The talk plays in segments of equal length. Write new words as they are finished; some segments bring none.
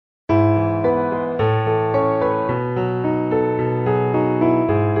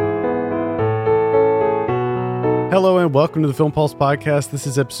Hello and welcome to the Film Pulse Podcast. This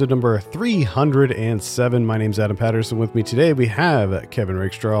is episode number 307. My name's Adam Patterson. With me today we have Kevin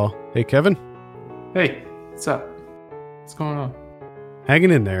Rakestraw. Hey, Kevin. Hey, what's up? What's going on?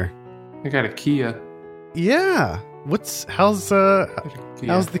 Hanging in there. I got a Kia. Yeah. How's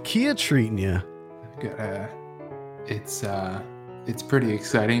the Kia treating you? It's pretty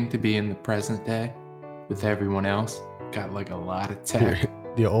exciting to be in the present day with everyone else. Got like a lot of tech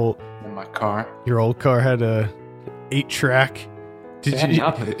in my car. Your old car had a 8-track. Did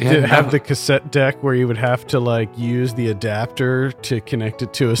it have the cassette deck where you would have to like use the adapter to connect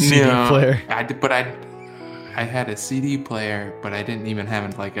it to a CD player? I had a CD player, but I didn't even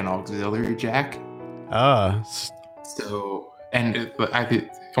have like an auxiliary jack. On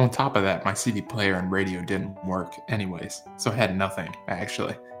top of that, my CD player and radio didn't work anyways, so I had nothing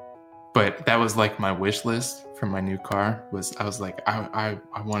actually. But that was like my wish list for my new car. I was like, I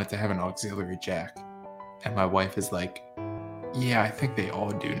wanted to have an auxiliary jack, and my wife is like, yeah, I think they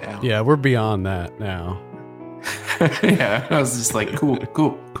all do now. Yeah, we're beyond that now. Yeah, I was just like, cool,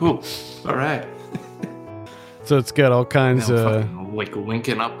 all right. So it's got all kinds of like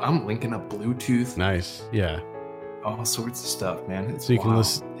linking up. I'm linking up Bluetooth. Nice, yeah. All sorts of stuff, man. So you can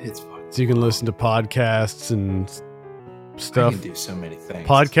listen to podcasts and stuff. I can do so many things.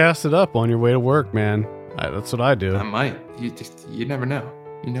 Podcast it up on your way to work, man. That's what I do. I might. You never know.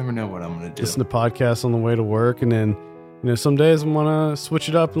 You never know what I'm going to do. Listen to podcasts on the way to work, and then some days I want to switch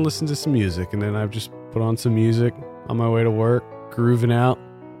it up and listen to some music, and then I've just put on some music on my way to work, grooving out.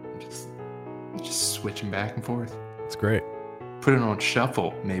 Just switching back and forth. It's great. Put it on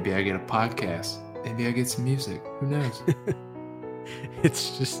shuffle. Maybe I get a podcast. Maybe I get some music. Who knows?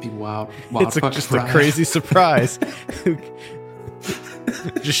 It's just be wild. It's just a crazy surprise.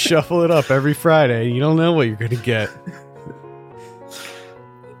 Just shuffle it up every Friday. You don't know what you're going to get.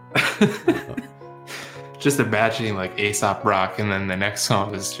 Just imagining like Aesop Rock, and then the next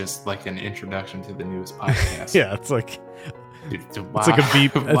song is just like an introduction to the newest podcast. Yeah, it's like a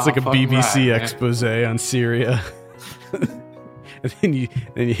BBC expose on Syria. And then you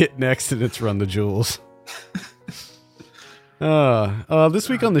hit next, and it's Run the Jewels. This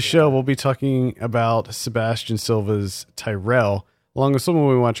week on the show, we'll be talking about Sebastian Silva's Tyrell, along with someone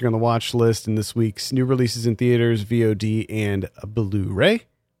we're watching on the watch list in this week's new releases in theaters, VOD, and Blu-ray.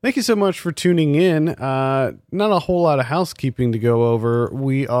 Thank you so much for tuning in. Not a whole lot of housekeeping to go over.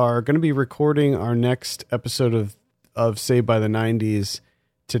 We are going to be recording our next episode of Saved by the 90s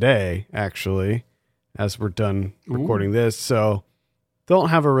today, actually, as we're done recording this. So don't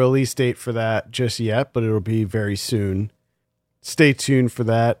have a release date for that just yet, but it'll be very soon. Stay tuned for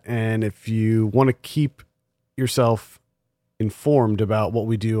that. And if you want to keep yourself informed about what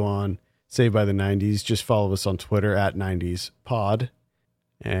we do on Saved by the 90s, just follow us on Twitter at 90spod.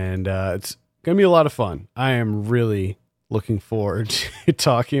 And it's going to be a lot of fun. I am really looking forward to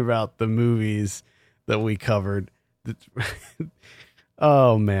talking about the movies that we covered.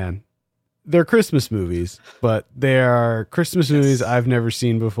 Oh, man. They're Christmas movies, but they are Christmas movies I've never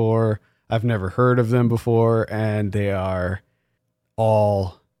seen before. I've never heard of them before, and they are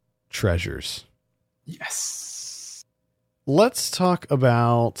all treasures. Yes. Let's talk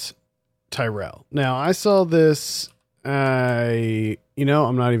about Tyrell. Now, I saw this.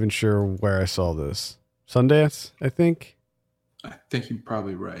 I'm not even sure where I saw this. Sundance, I think. I think you're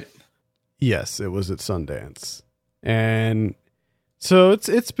probably right. Yes, it was at Sundance. And so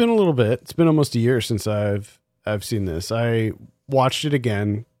it's been a little bit. It's been almost a year since I've seen this. I watched it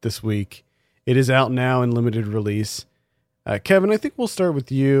again this week. It is out now in limited release. Kevin, I think we'll start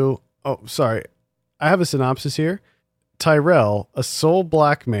with you. Oh, sorry. I have a synopsis here. Tyrell, a sole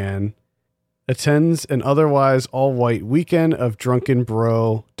black man, attends an otherwise all-white weekend of drunken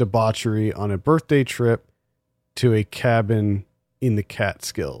bro debauchery on a birthday trip to a cabin in the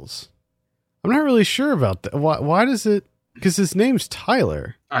Catskills. I'm not really sure about that. Why does it... Because his name's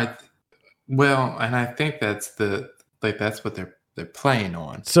Tyler. And I think that's that's what they're playing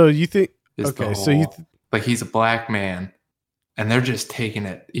on. So you think... Okay, like he's a black man, and they're just taking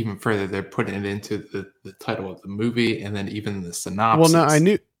it even further. They're putting it into the title of the movie, and then even the synopsis. Well, no, I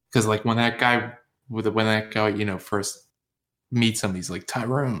knew... Because like when that guy first meets him, he's like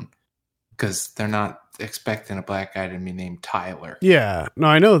Tyrone, because they're not expecting a black guy to be named Tyler. Yeah, no,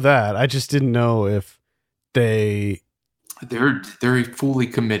 I know that. I just didn't know if they're fully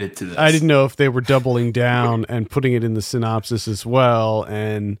committed to this. I didn't know if they were doubling down and putting it in the synopsis as well,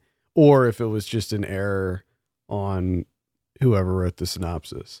 or if it was just an error on whoever wrote the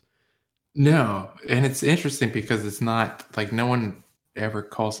synopsis. No, and it's interesting because it's not like no one ever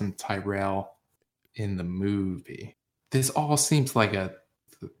calls him Tyrell in the movie. This all seems like an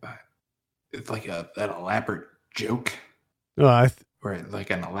elaborate joke I or like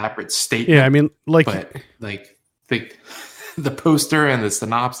an elaborate statement. Yeah, I mean, like, but like the poster and the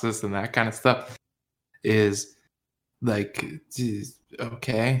synopsis and that kind of stuff is like,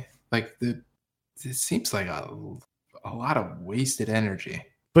 okay, like it seems like a lot of wasted energy.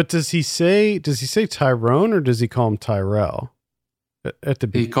 but does he say Tyrone or does he call him Tyrell at the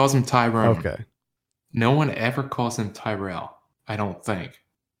He beginning? calls him Tyrone. Okay. No one ever calls him Tyrell, I don't think,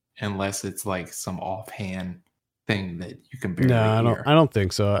 unless it's like some offhand thing that you can barely hear. I don't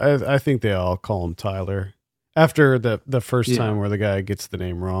think so. I think they all call him Tyler after the first time where the guy gets the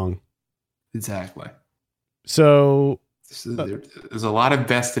name wrong. Exactly. So there's a lot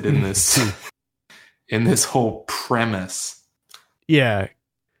invested in this in this whole premise. Yeah.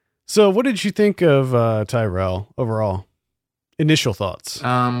 So what did you think of Tyrell overall? Initial thoughts.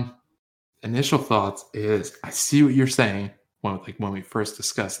 Initial thoughts is I see what you're saying when we first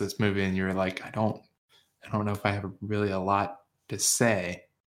discussed this movie, and you're like, I don't know if I have really a lot to say,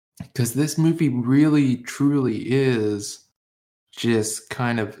 because this movie really truly is just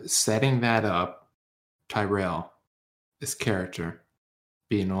kind of setting that up. Tyrell, this character,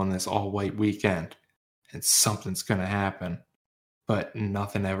 being on this all-white weekend, and something's gonna happen, but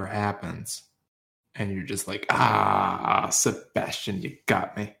nothing ever happens, and you're just like, Sebastian, you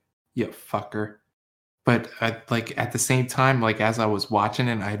got me, you fucker. But like at the same time, like as I was watching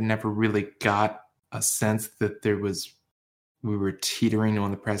it, I never really got a sense that we were teetering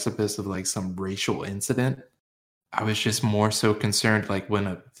on the precipice of like some racial incident. I was just more so concerned, like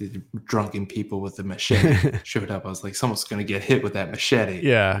when the drunken people with the machete showed up, I was like, someone's going to get hit with that machete.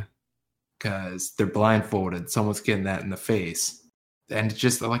 Yeah. Because they're blindfolded. Someone's getting that in the face. And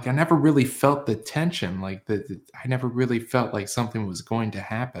just like, I never really felt the tension. Like I never really felt like something was going to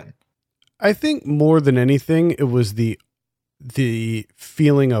happen. I think more than anything, it was the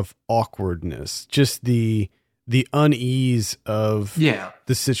feeling of awkwardness, just the unease of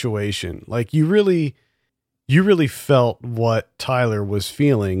the situation. Like you really felt what Tyler was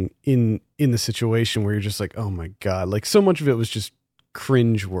feeling in the situation, where you're just like, oh my God, like so much of it was just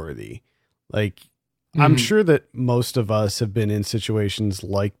cringeworthy. Like I'm sure that most of us have been in situations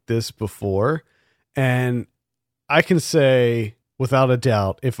like this before. And I can say without a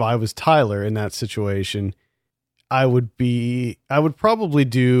doubt, if I was Tyler in that situation, I would probably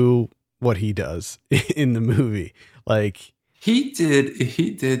do what he does in the movie. Like he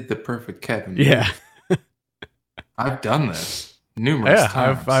did the perfect Kevin movie. Yeah. I've done this numerous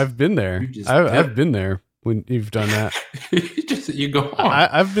times. I've been there. I've been there when you've done that. you go on.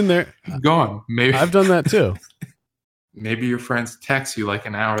 I've been there. Go on. Maybe I've done that too. Maybe your friends text you like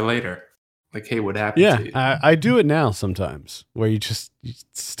an hour later, like, "Hey, what happened?" Yeah, to you? I do it now sometimes, where you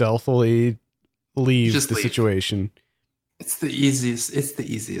stealthily leave the situation. It's the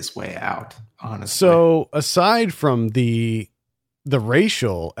easiest way out, honestly. So aside from the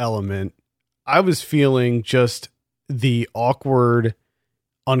racial element, I was feeling just the awkward,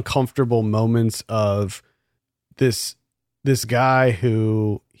 uncomfortable moments of this guy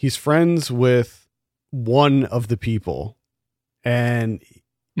who he's friends with one of the people, and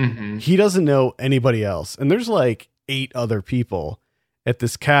he doesn't know anybody else. And there's like 8 other people at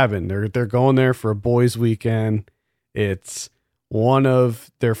this cabin. They're going there for a boys' weekend. It's one of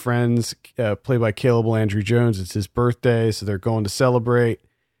their friends, played by Caleb Landry Jones. It's his birthday, so they're going to celebrate.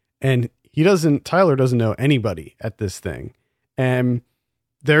 And Tyler doesn't know anybody at this thing. And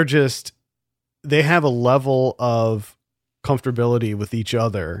they have a level of comfortability with each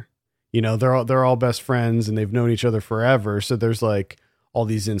other. You know, they're all best friends and they've known each other forever. So there's like all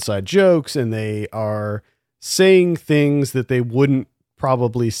these inside jokes, and they are saying things that they wouldn't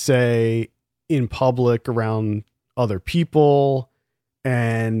probably say in public around other people.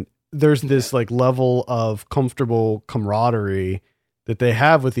 And there's this like level of comfortable camaraderie that they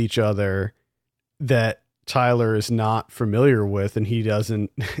have with each other that Tyler is not familiar with, and he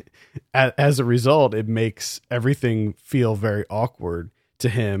doesn't. As a result, it makes everything feel very awkward to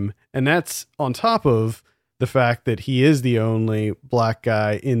him. And that's on top of the fact that he is the only black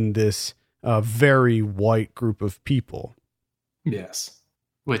guy in this very white group of people. Yes.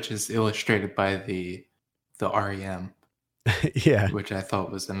 Which is illustrated by the REM. Yeah. Which I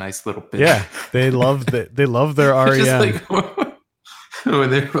thought was a nice little bit. Yeah. They love their REM. Just like, when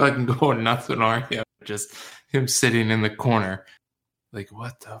they're fucking going nuts on REM, just him sitting in the corner. Like,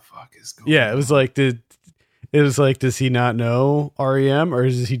 what the fuck is going on? Yeah, it was like, does he not know REM, or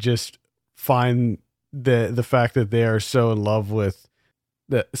does he just find the fact that they are so in love with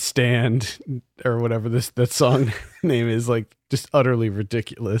the Stand or whatever that song name is, like, just utterly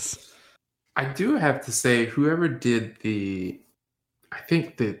ridiculous? I do have to say, whoever did I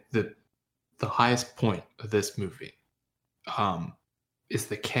think the the highest point of this movie is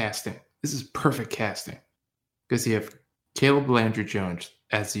the casting. This is perfect casting because you have Caleb Landry Jones,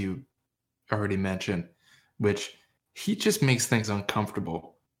 as you already mentioned, which he just makes things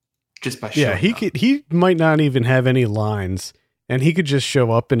uncomfortable just by showing up. He might not even have any lines, and he could just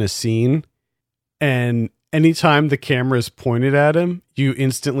show up in a scene, and anytime the camera is pointed at him, you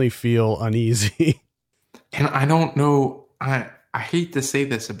instantly feel uneasy. And I don't know, I hate to say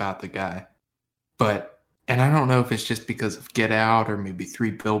this about the guy, and I don't know if it's just because of Get Out or maybe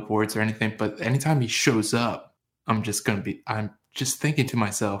 3 Billboards or anything, but anytime he shows up, I'm just thinking to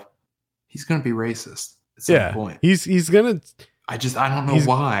myself, he's going to be racist at some point. He's going to... I don't know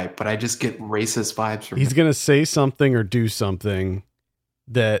why, but I just get racist vibes from him. He's going to say something or do something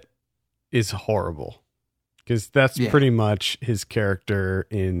that is horrible. Because that's pretty much his character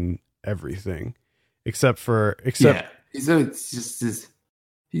in everything. He's a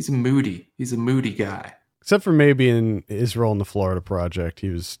moody guy. Except for maybe in Israel and the Florida Project, he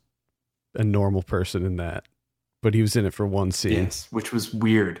was a normal person in that. But he was in it for one scene. Yes, which was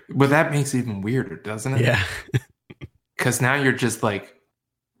weird. But that makes it even weirder, doesn't it? Yeah. Because now you're just like,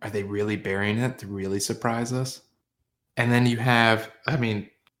 are they really burying it to really surprise us? And then you have,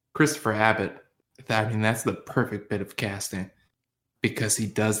 Christopher Abbott. That's the perfect bit of casting because he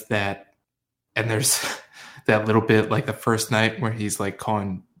does that. And there's that little bit like the first night where he's like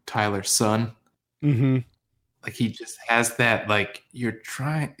calling Tyler son. Mm-hmm. Like he just has that, like,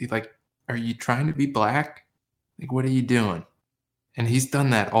 are you trying to be black? Like, what are you doing? And he's done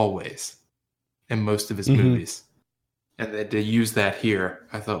that always in most of his movies. And then to use that here,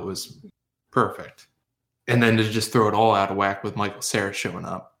 I thought was perfect. And then to just throw it all out of whack with Michael Cera showing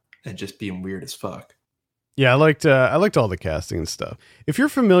up and just being weird as fuck. Yeah, I liked all the casting and stuff. If you're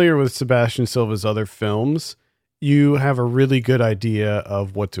familiar with Sebastian Silva's other films, you have a really good idea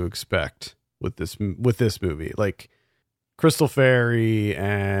of what to expect with this movie. Like Crystal Fairy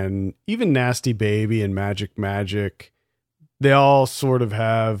and even Nasty Baby and Magic, they all sort of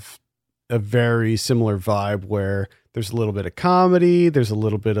have a very similar vibe where there's a little bit of comedy, there's a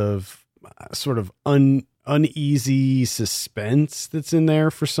little bit of sort of uneasy suspense that's in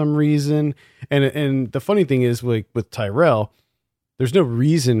there for some reason. And the funny thing is, like with Tyrell, there's no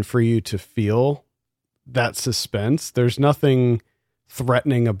reason for you to feel that suspense. There's nothing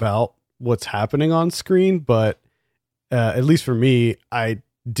threatening about what's happening on screen, but at least for me, I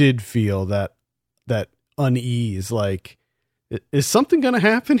did feel that unease. Like, is something going to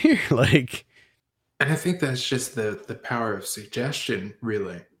happen here? Like, and I think that's just the power of suggestion,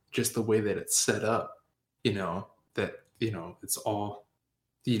 really. Just the way that it's set up, it's all,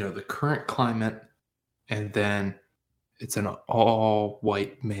 the current climate, and then it's an all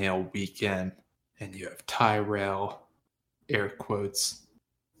white male weekend, and you have Tyrell, air quotes,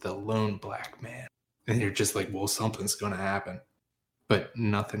 the lone black man. And you're just like, well, something's going to happen, but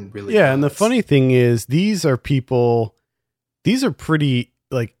nothing really. Yeah. does. And the funny thing is, these are pretty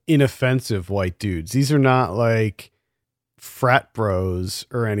like inoffensive white dudes. These are not like frat bros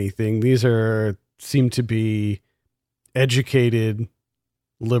or anything. These seem to be educated,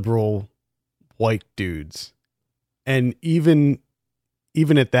 liberal white dudes. And even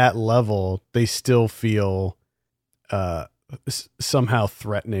at that level, they still feel somehow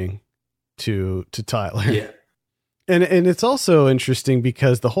threatening to Tyler. Yeah. And it's also interesting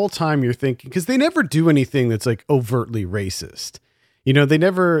because the whole time you're thinking, because they never do anything that's like overtly racist. They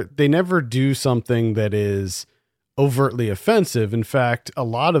never do something that is overtly offensive. In fact, a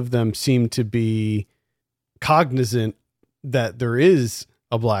lot of them seem to be cognizant that there is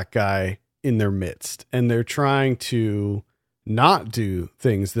a black guy in their midst, and they're trying to not do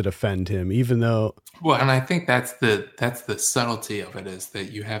things that offend him, even though. Well, and I think that's the subtlety of it, is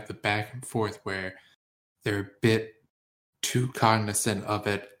that you have the back and forth where they're a bit too cognizant of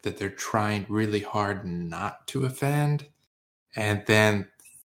it, that they're trying really hard not to offend. And then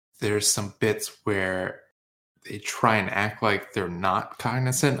there's some bits where they try and act like they're not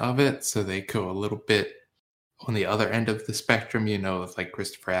cognizant of it. So they go a little bit on the other end of the spectrum, with like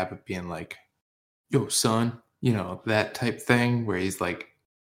Christopher Abbott being like, yo, son, that type thing, where he's like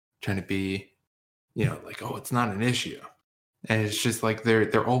trying to be, like, oh, it's not an issue. And it's just like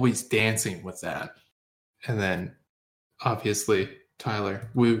they're always dancing with that. And then obviously Tyler,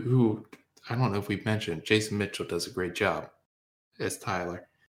 who I don't know if we've mentioned, Jason Mitchell does a great job as Tyler.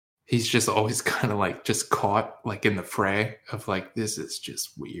 He's just always kind of like just caught like in the fray of like, this is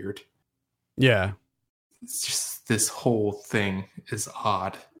just weird. Yeah. It's just, this whole thing is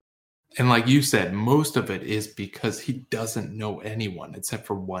odd. And like you said, most of it is because he doesn't know anyone except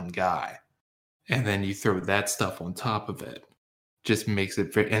for one guy. And then you throw that stuff on top of it. just makes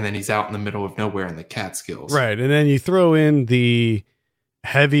it very, and then he's out in the middle of nowhere in the Catskills. Right. And then you throw in the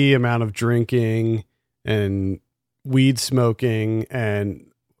heavy amount of drinking and weed smoking,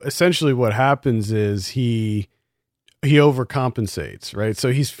 and essentially what happens is he overcompensates, right?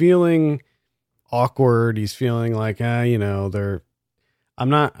 So he's feeling awkward. He's feeling like, I'm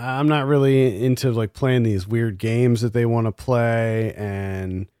not really into like playing these weird games that they want to play,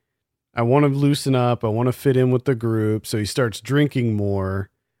 and I want to loosen up. I want to fit in with the group. So he starts drinking more,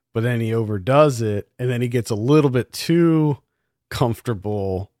 but then he overdoes it, and then he gets a little bit too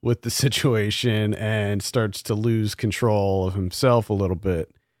comfortable with the situation and starts to lose control of himself a little bit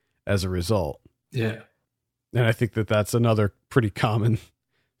as a result. Yeah. And I think that that's another pretty common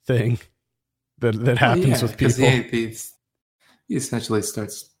thing that happens with people. He essentially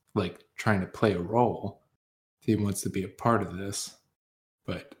starts like trying to play a role. He wants to be a part of this,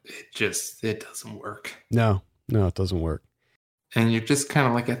 but it doesn't work. No, it doesn't work. And you're just kind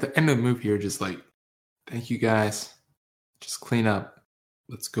of like at the end of the movie, you're just like, thank you guys. Just clean up.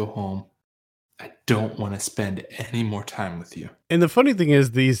 Let's go home. I don't want to spend any more time with you. And the funny thing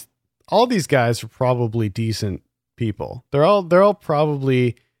is all these guys are probably decent people. They're all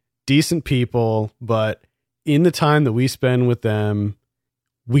probably decent people, but in the time that we spend with them,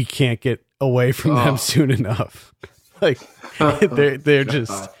 we can't get away from them soon enough. Like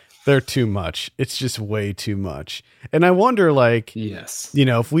they're too much. It's just way too much. And I wonder, like, yes,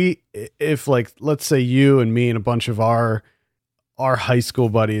 if like, let's say you and me and a bunch of our high school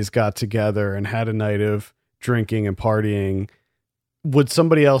buddies got together and had a night of drinking and partying, would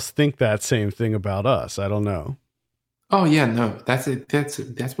somebody else think that same thing about us? I don't know. Oh yeah, no, that's it.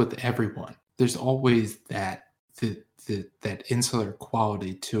 That's with everyone. There's always that insular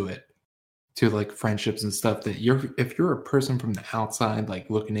quality to it, to like friendships and stuff, that if you're a person from the outside,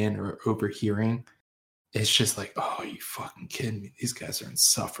 like looking in or overhearing, it's just like, oh, you fucking kidding me? These guys are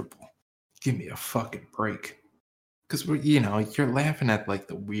insufferable. Give me a fucking break. Because you're laughing at like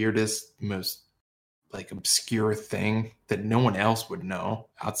the weirdest, most like obscure thing that no one else would know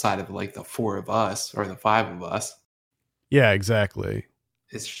outside of like the four of us or the five of us. Yeah, exactly.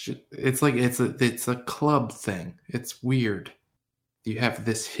 It's a club thing. It's weird. You have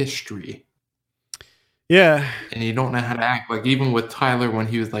this history. Yeah. And you don't know how to act. Like even with Tyler, when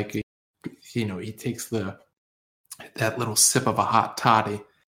he was like, he takes that little sip of a hot toddy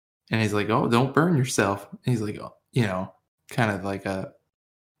and he's like, oh, don't burn yourself. And he's like, oh, kind of like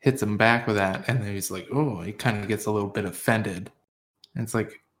hits him back with that. And then he's like, oh, he kind of gets a little bit offended. And it's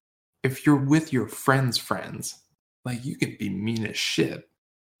like, if you're with your friends, like you can be mean as shit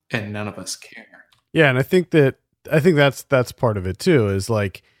and none of us care. Yeah. And I think that's part of it too, is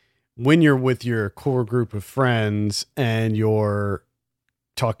like when you're with your core group of friends and you're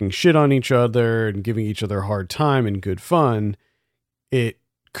talking shit on each other and giving each other a hard time and good fun, it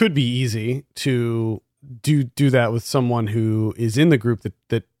could be easy to do that with someone who is in the group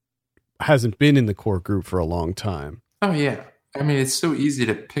that hasn't been in the core group for a long time. Oh yeah. I mean, it's so easy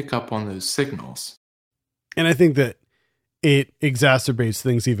to pick up on those signals. And I think that it exacerbates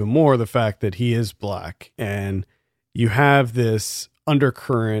things even more, the fact that he is black, and you have this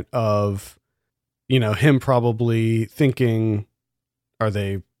undercurrent of, him probably thinking, are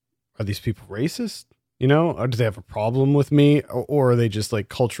these people racist? Or do they have a problem with me? Or are they just like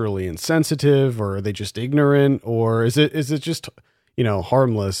culturally insensitive, or are they just ignorant? Or is it just,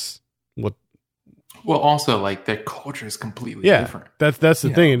 harmless? Well, also like their culture is completely different. That's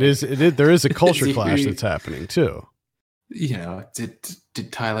the thing. There is a culture clash that's happening too.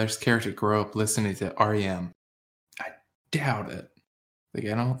 Did Tyler's character grow up listening to R.E.M.? I doubt it. Like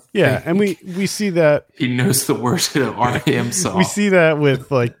I don't. Yeah, and we see that he knows the words to the R.E.M. song. We see that with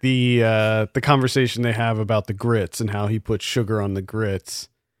like the conversation they have about the grits and how he puts sugar on the grits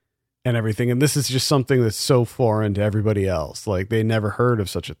and everything. And this is just something that's so foreign to everybody else. Like they never heard of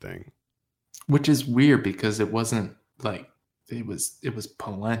such a thing. Which is weird because it wasn't like it was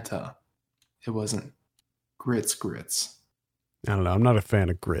polenta. It wasn't grits. I don't know. I'm not a fan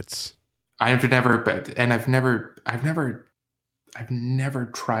of grits. I've never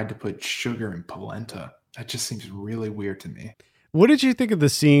tried to put sugar in polenta. That just seems really weird to me. What did you think of the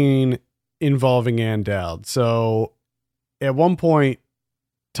scene involving Ann Dowd? So at one point,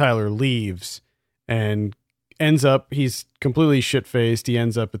 Tyler leaves and he's completely shit-faced. He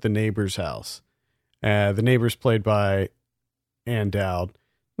ends up at the neighbor's house. The neighbor's played by Ann Dowd.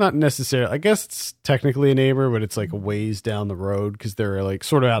 Not necessarily, I guess it's technically a neighbor, but it's like a ways down the road because they're like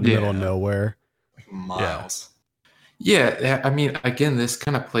sort of out in the middle of nowhere. Like miles. Yeah, I mean, again, this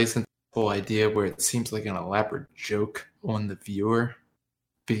kind of plays into the whole idea where it seems like an elaborate joke on the viewer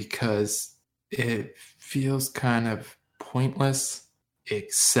because it feels kind of pointless,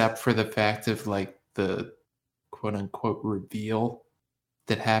 except for the fact of like the quote unquote reveal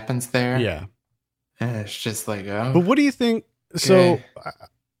that happens there. Yeah. And it's just like, oh. But what do you think? Okay. So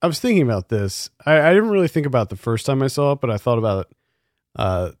I was thinking about this. I didn't really think about it the first time I saw it, but I thought about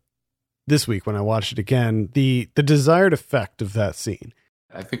it this week when I watched it again. The desired effect of that scene.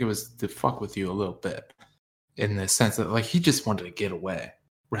 I think it was to fuck with you a little bit in the sense that like he just wanted to get away,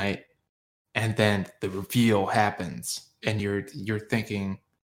 right? And then the reveal happens and you're thinking,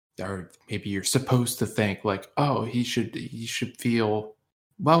 or maybe you're supposed to think like, oh, he should feel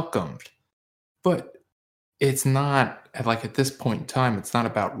welcomed. But it's not like at this point in time, it's not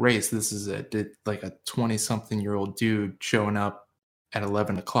about race. This is like a 20-something-year-old dude showing up at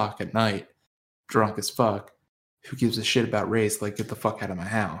 11 o'clock at night, drunk as fuck. Who gives a shit about race? Like, get the fuck out of my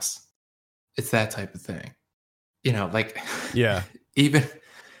house. It's that type of thing. You know, like, Yeah. Even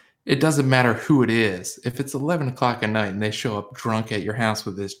it doesn't matter who it is. If it's 11 o'clock at night and they show up drunk at your house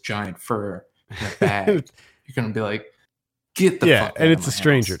with this giant fur in a bag, you're going to be like, get the fuck out and of it's my a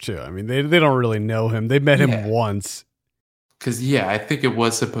stranger house. too. I mean, they don't really know him. They met him once. Because, I think it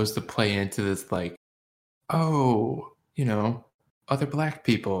was supposed to play into this, like, oh, you know, other black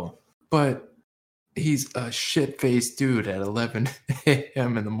people. But he's a shit-faced dude at 11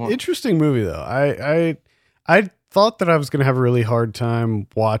 a.m. in the morning. Interesting movie, though. I thought that I was going to have a really hard time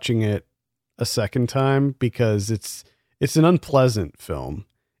watching it a second time because it's an unpleasant film.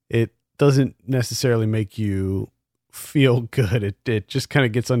 It doesn't necessarily make you feel good. It just kind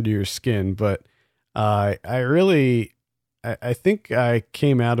of gets under your skin. But I think I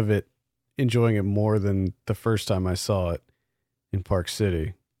came out of it enjoying it more than the first time I saw it in Park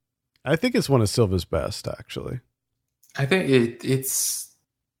City. I think it's one of Silva's best, actually. I think it's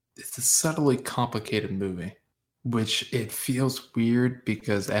a subtly complicated movie, which it feels weird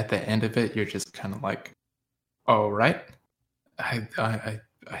because at the end of it, you're just kind of like, "Oh, right, I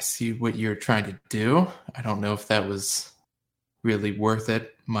see what you're trying to do. I don't know if that was really worth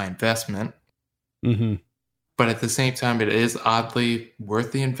it, my investment." Mm-hmm. But at the same time, it is oddly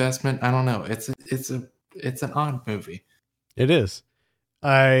worth the investment. I don't know. It's an odd movie. It is.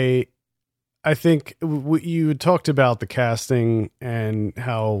 I think you talked about the casting and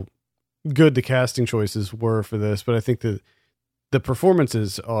how good the casting choices were for this, but I think the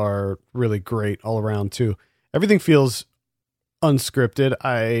performances are really great all around too. Everything feels unscripted.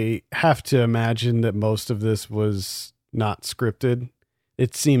 I have to imagine that most of this was not scripted.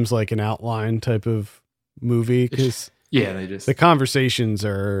 It seems like an outline type of movie because the conversations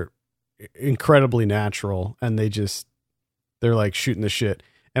are incredibly natural and they're like shooting the shit.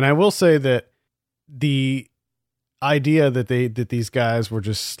 And I will say that the idea that these guys were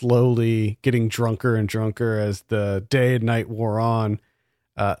just slowly getting drunker and drunker as the day and night wore on,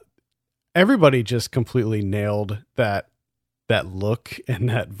 everybody just completely nailed that look and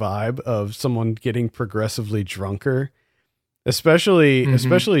that vibe of someone getting progressively drunker,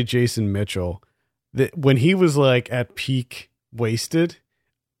 especially Jason Mitchell. That when he was like at peak wasted,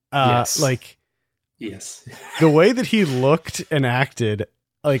 like, yes, the way that he looked and acted,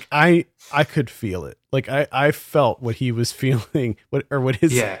 like I could feel it. Like I felt what he was feeling, what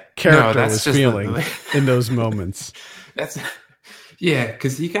his character was feeling in those moments.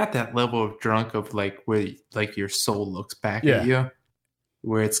 Because you got that level of drunk of like where like your soul looks back at you,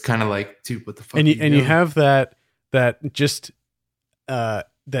 where it's kind of like, dude, what the fuck? And you have that just that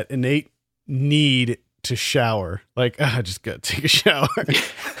innate need to shower. Like, I just gotta take a shower.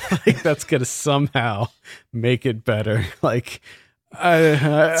 Like that's gonna somehow make it better. Like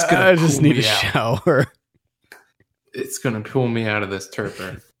I just need a shower. It's gonna pull me out of this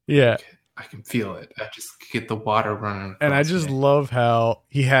torpor. Yeah. I can feel it. I just get the water running. And I just love how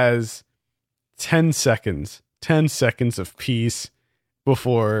he has 10 seconds of peace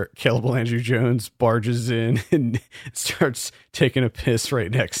before Caleb Landry Jones barges in and starts taking a piss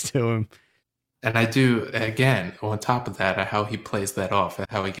right next to him. And I do, again, on top of that, how he plays that off,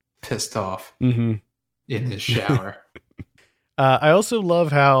 how he gets pissed off in his shower. I also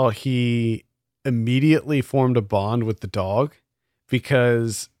love how he immediately formed a bond with the dog,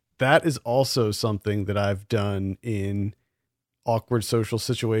 because that is also something that I've done in awkward social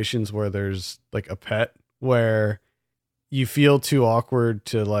situations where there's like a pet, where you feel too awkward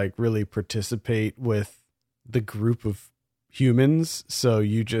to like really participate with the group of humans. So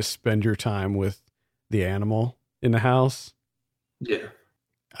you just spend your time with the animal in the house. Yeah.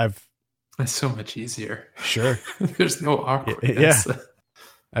 That's so much easier. Sure. There's no awkwardness. Yeah.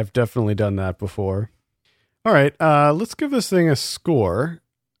 I've definitely done that before. All right. Let's give this thing a score.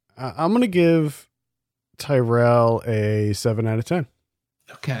 I'm going to give Tyrell a 7 out of 10.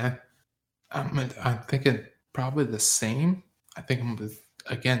 Okay. I'm thinking probably the same. I think I'm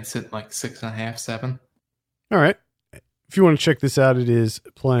again sitting like 6.5, 7. All right. If you want to check this out, it is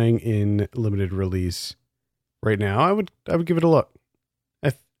playing in limited release right now. I would give it a look.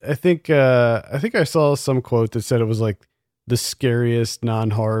 I think I saw some quote that said it was like the scariest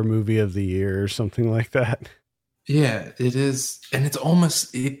non-horror movie of the year or something like that. Yeah, it is. And it's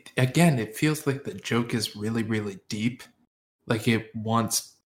almost, it feels like the joke is really, really deep. Like it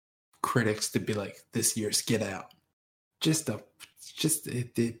wants critics to be like, this year's Get Out.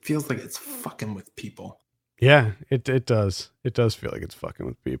 It feels like it's fucking with people. Yeah, it does. It does feel like it's fucking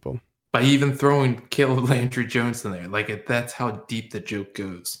with people. By even throwing Caleb Landry Jones in there. Like that's how deep the joke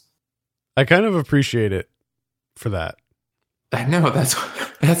goes. I kind of appreciate it for that. I know, that's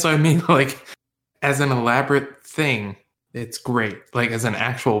what I mean. Like, as an elaborate thing, it's great. Like, as an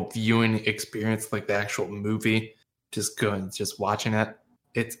actual viewing experience, like the actual movie, just watching it,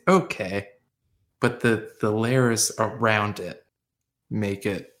 it's okay. But the layers around it make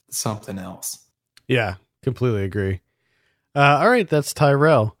it something else. Yeah, completely agree. All right, that's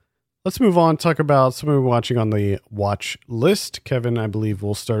Tyrell. Let's move on, talk about something we're watching on the watch list. Kevin, I believe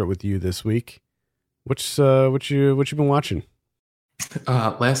we'll start it with you this week. What you been watching?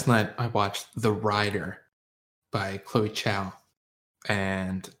 Last night I watched The Rider by Chloe Chow,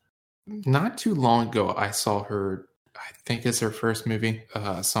 and not too long ago I saw her. I think it's her first movie.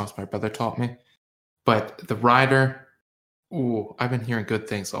 Songs My Brother Taught Me, but The Rider. Ooh, I've been hearing good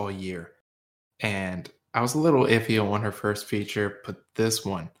things all year, and I was a little iffy on her first feature, but this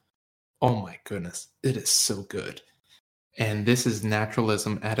one, oh my goodness, it is so good. And this is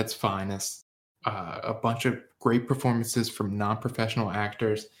naturalism at its finest. A bunch of great performances from non-professional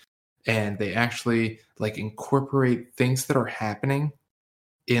actors, and they actually like incorporate things that are happening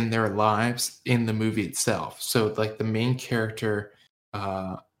in their lives in the movie itself. So like the main character,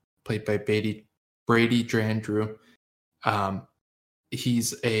 played by Brady Drandrew,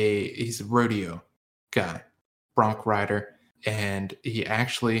 he's a rodeo guy, bronc rider, and he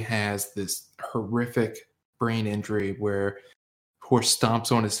actually has this horrific brain injury where horse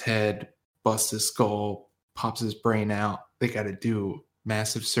stomps on his head, busts his skull, pops his brain out. They got to do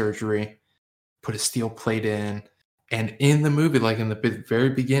massive surgery, put a steel plate in. And in the movie, like in the very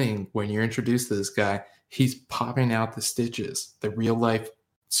beginning, when you're introduced to this guy, he's popping out the stitches, the real life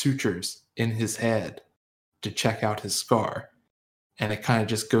sutures in his head to check out his scar. And it kind of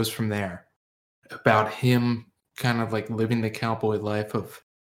just goes from there about him kind of like living the cowboy life of,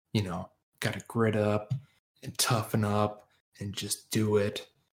 got to grit up and toughen up and just do it.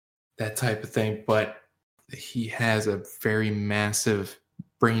 That type of thing, but he has a very massive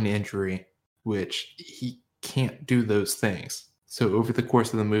brain injury, which he can't do those things. So over the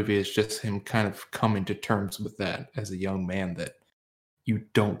course of the movie, it's just him kind of coming to terms with that as a young man, that you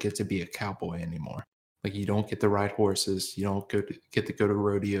don't get to be a cowboy anymore. Like you don't get to ride horses, you don't get to go to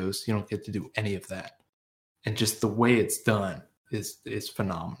rodeos, you don't get to do any of that. And just the way it's done is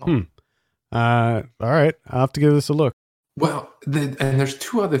phenomenal. All right, I'll have to give this a look. Well, and there's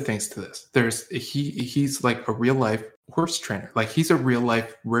two other things to this. There's he's like a real life horse trainer. Like he's a real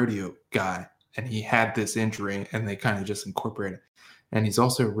life rodeo guy, and he had this injury, and they kind of just incorporate it. And he's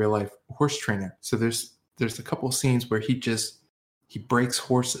also a real life horse trainer. So there's a couple of scenes where he breaks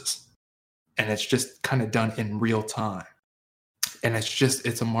horses, and it's just kind of done in real time. And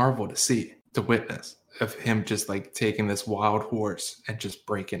it's a marvel to see, to witness, of him just like taking this wild horse and just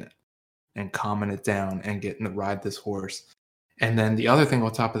breaking it and calming it down and getting to ride this horse. And then the other thing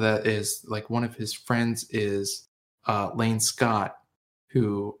on top of that is like one of his friends is Lane Scott,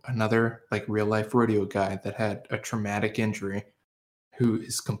 who another like real life rodeo guy that had a traumatic injury, who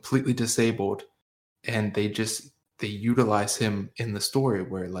is completely disabled. And they utilize him in the story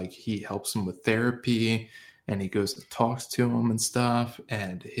where like he helps him with therapy, and he goes and talks to him and stuff.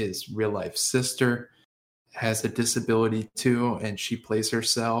 And his real life sister has a disability too, and she plays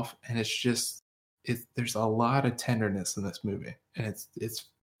herself, and there's a lot of tenderness in this movie, and it's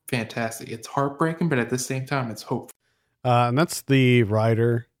fantastic. It's heartbreaking, but at the same time it's hopeful. And that's The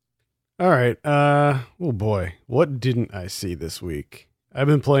Rider. All right. Oh boy, what didn't I see this week? I've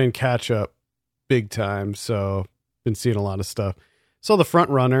been playing catch up big time, so been seeing a lot of stuff. Saw The Front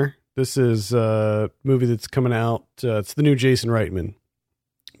Runner. This is a movie that's coming out. It's the new Jason Reitman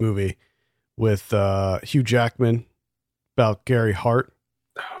movie with Hugh Jackman, about Gary Hart.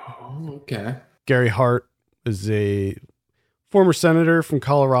 Oh, okay. Gary Hart is a former senator from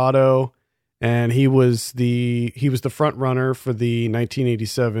Colorado, and he was the front runner for the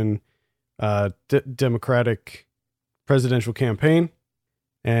 1987 Democratic presidential campaign.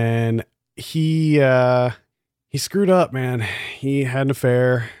 And he screwed up, man. He had an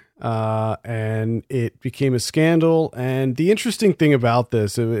affair. and it became a scandal. And the interesting thing about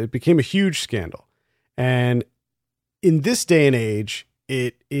this, it became a huge scandal. And in this day and age,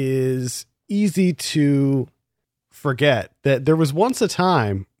 it is easy to forget that there was once a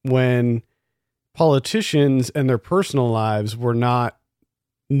time when politicians and their personal lives were not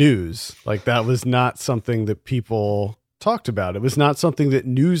news. Like, that was not something that people talked about. It was not something that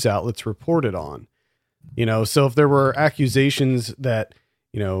news outlets reported on. So if there were accusations that,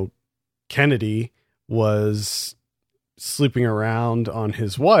 Kennedy was sleeping around on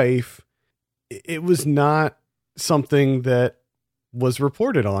his wife, it was not something that was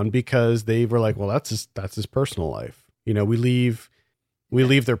reported on, because they were like, well, that's his personal life. We leave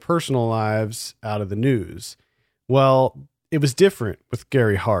their personal lives out of the news. Well, it was different with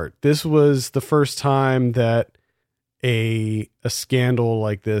Gary Hart. This was the first time that a scandal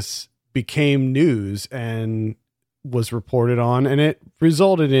like this became news and was reported on, and it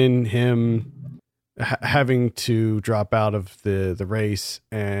resulted in him having to drop out of the race.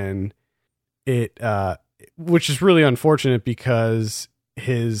 And it, which is really unfortunate, because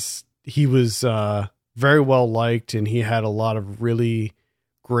he was very well liked, and he had a lot of really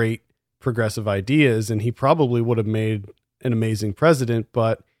great progressive ideas, and he probably would have made an amazing president,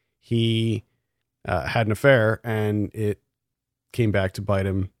 but he had an affair, and it came back to bite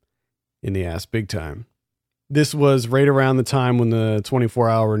him in the ass big time. This was right around the time when the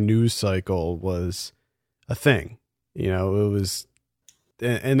 24-hour news cycle was a thing. It was,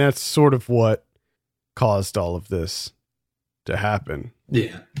 and that's sort of what caused all of this to happen.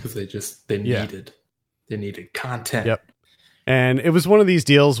 Yeah, because they needed content. Yep. And it was one of these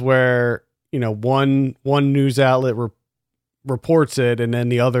deals where, one news outlet reports it, and then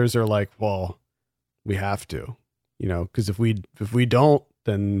the others are like, well, we have to, because if we don't,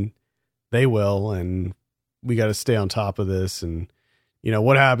 then they will, and we got to stay on top of this. And,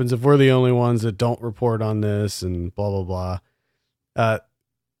 what happens if we're the only ones that don't report on this, and blah, blah, blah.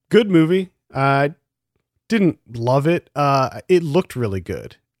 Good movie. I didn't love it. It looked really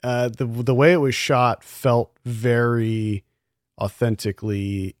good. The way it was shot felt very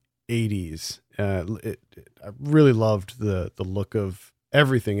authentically 80s. I really loved the look of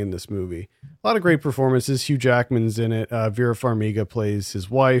everything in this movie. A lot of great performances. Hugh Jackman's in it. Vera Farmiga plays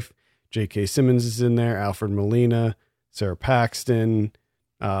his wife. J.K. Simmons is in there. Alfred Molina, Sarah Paxton,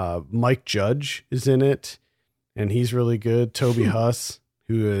 Mike Judge is in it, and he's really good. Toby Huss,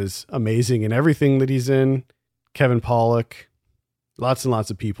 who is amazing in everything that he's in. Kevin Pollak, lots and lots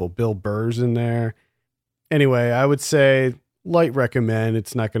of people. Bill Burr's in there. Anyway, I would say light recommend.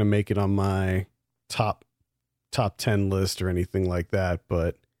 It's not going to make it on my top 10 list or anything like that,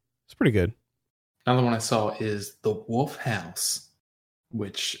 but it's pretty good. Another one I saw is The Wolf House,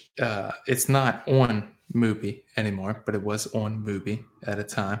 which it's not on Mubi anymore, but it was on Mubi at a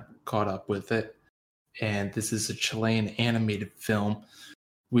time. Caught up with it. And this is a Chilean animated film,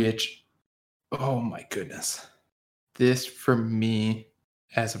 which, oh my goodness. This, for me,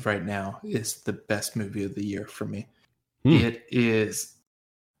 as of right now, is the best movie of the year for me. It's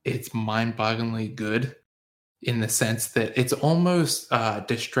mind-bogglingly good, in the sense that it's almost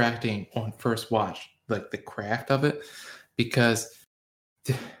distracting on first watch, like the craft of it, because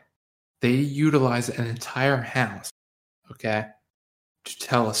they utilize an entire house, okay, to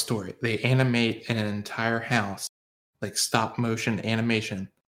tell a story. They animate an entire house, like stop motion animation,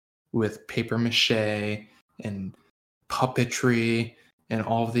 with paper mache and puppetry and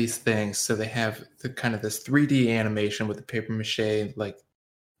all of these things. So they have the kind of this 3D animation with the paper mache, like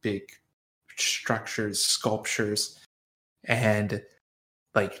big structures, sculptures, and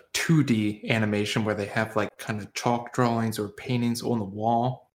like 2D animation where they have like kind of chalk drawings or paintings on the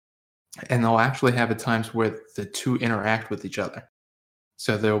wall. And they'll actually have at times where the two interact with each other.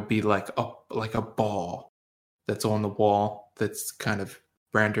 So there'll be like a ball that's on the wall that's kind of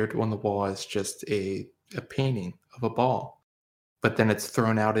rendered on the wall as just a painting of a ball. But then it's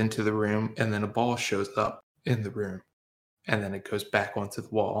thrown out into the room, and then a ball shows up in the room, and then it goes back onto the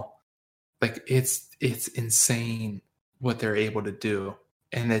wall. Like, it's insane what they're able to do.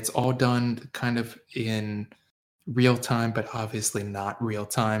 And it's all done kind of in real time, but obviously not real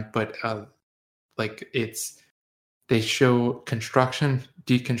time. But they show construction,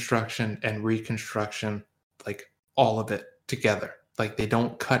 deconstruction, and reconstruction, like all of it together. Like, they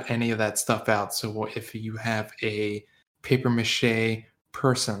don't cut any of that stuff out. So if you have a paper mache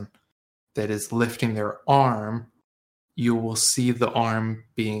person that is lifting their arm, you will see the arm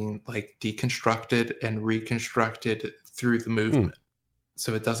being like deconstructed and reconstructed through the movement.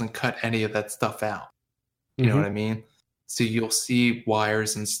 So it doesn't cut any of that stuff out. You know what I mean? So you'll see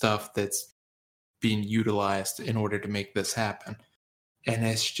wires and stuff that's being utilized in order to make this happen. And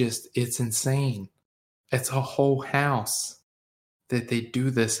it's insane. It's a whole house that they do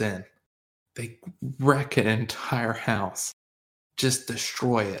this in. They wreck an entire house, just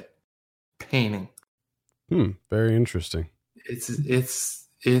destroy it, painting. Very interesting.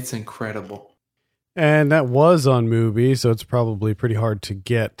 It's incredible. And that was on Movie, so it's probably pretty hard to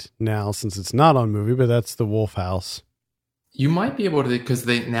get now since it's not on Movie. But that's The Wolf House. You might be able to, because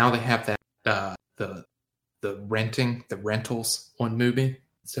they have that the rentals on Movie,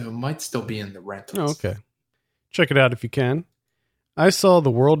 so it might still be in the rentals. Oh, okay. Check it out if you can. I saw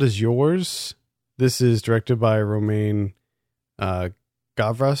The World Is Yours. This is directed by Romain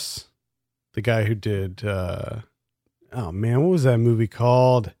Gavras, the guy who did, what was that movie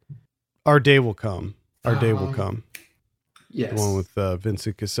called? Our Day Will Come. Our Day Will Come. Yes. The one with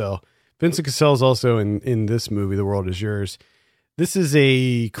Vincent Cassel. Vincent Cassel is also in this movie, The World Is Yours. This is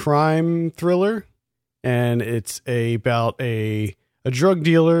a crime thriller, and it's about a drug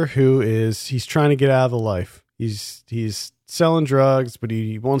dealer he's trying to get out of the life. He's selling drugs, but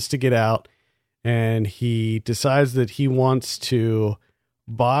he wants to get out, and he decides that he wants to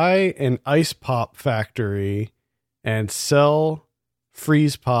buy an ice pop factory and sell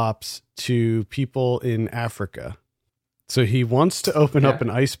freeze pops to people in Africa. So he wants to open up an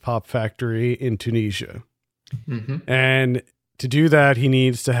ice pop factory in Tunisia. Mm-hmm. And to do that, he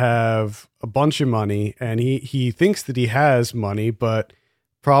needs to have a bunch of money, and he thinks that he has money, but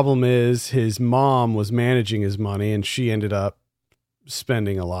problem is his mom was managing his money and she ended up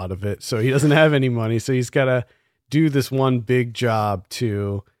spending a lot of it. So he doesn't have any money. So he's got to do this one big job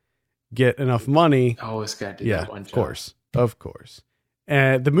to get enough money. Always got to do that one job. Of course.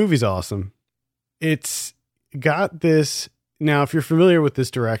 And the movie's awesome. It's got this. Now, if you're familiar with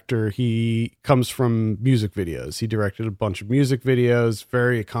this director, he comes from music videos. He directed a bunch of music videos,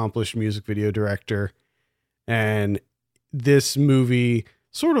 very accomplished music video director. And this movie,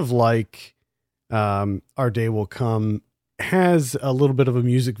 sort of like Our Day Will Come, has a little bit of a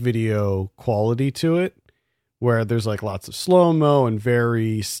music video quality to it, where there's like lots of slow-mo and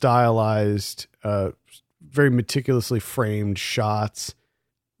very stylized, very meticulously framed shots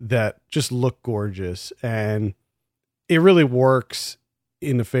that just look gorgeous. And it really works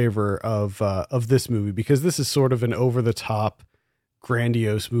in the favor of this movie, because this is sort of an over-the-top,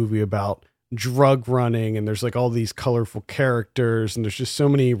 grandiose movie about drug running, and there's like all these colorful characters, and there's just so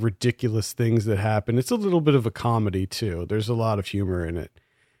many ridiculous things that happen. It's a little bit of a comedy too. There's a lot of humor in it,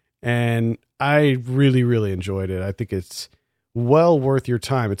 and I really, really enjoyed it. I think it's well worth your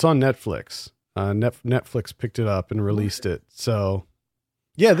time. It's on Netflix. Netflix picked it up and released it. So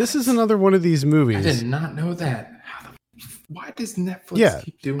yeah, this is another one of these movies. I did not know that. Why does Netflix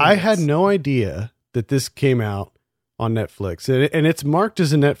keep doing I this? had no idea that this came out on Netflix, and it's marked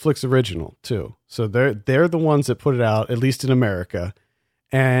as a Netflix original too. So they're the ones that put it out, at least in America.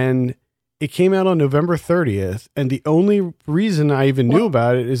 And it came out on November 30th. And the only reason I even knew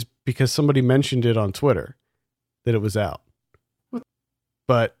about it is because somebody mentioned it on Twitter that it was out.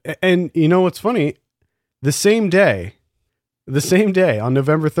 But, and you know what's funny? The same day on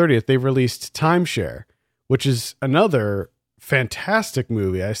November 30th, they released Timeshare, which is another fantastic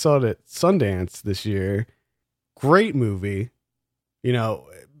movie. I saw it at Sundance this year. Great movie,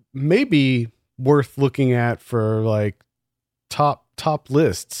 maybe worth looking at for like top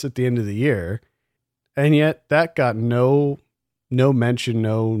lists at the end of the year. And yet that got no mention,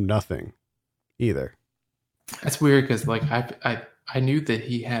 no nothing either. That's weird, because like I knew that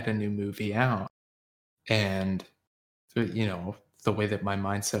he had a new movie out, and the way that my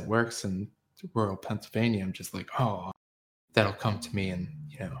mindset works in rural Pennsylvania, I'm just like, oh, that'll come to me in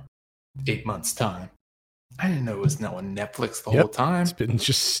 8 months' time. I didn't know it was now on Netflix the whole time. It's been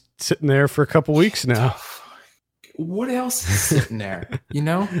just sitting there for a couple weeks now. What else is sitting there?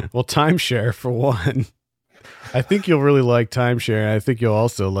 Well, Timeshare for one. I think you'll really like Timeshare. And I think you'll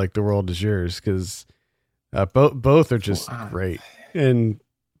also like The World Is Yours, because both are just great and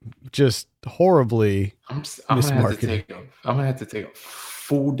just horribly mismarketed. I'm gonna have to take a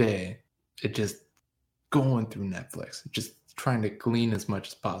full day at just going through Netflix, just trying to glean as much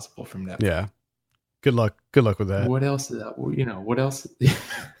as possible from Netflix. Yeah. Good luck with that. What else is that? What else?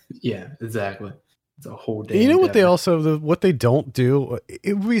 Yeah, exactly. It's a whole day. You know what what they don't do?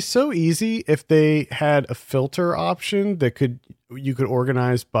 It would be so easy if they had a filter option that you could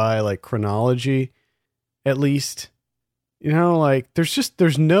organize by like chronology, at least.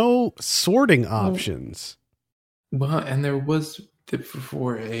 There's no sorting options. Well, and there was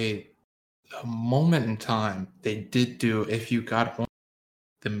for a moment in time, they did do, if you got on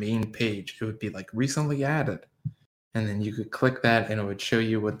the main page, it would be like recently added, and then you could click that and it would show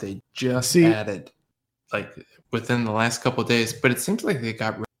you what they just added. like within the last couple of days, but it seems like they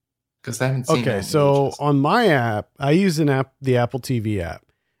got rid because I haven't seen Okay, that in so ages. on my app, I use the Apple TV app,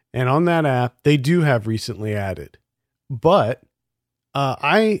 and on that app, they do have recently added, but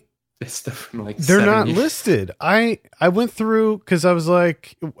It's stuff from like they're 7 not years. listed. I went through because I was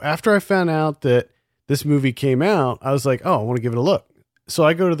like, after I found out that this movie came out, I was like, oh, I want to give it a look. So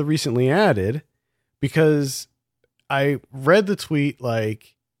I go to the recently added because I read the tweet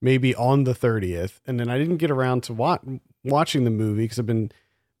like maybe on the 30th, and then I didn't get around to watching the movie because I've been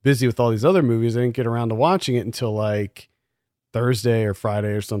busy with all these other movies. I didn't get around to watching it until like Thursday or Friday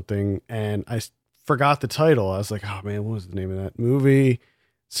or something, and I forgot the title. I was like, oh man, what was the name of that movie?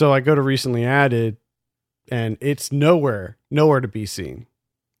 So I go to recently added, and it's nowhere to be seen.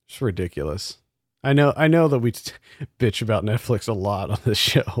 It's ridiculous. I know that we bitch about Netflix a lot on this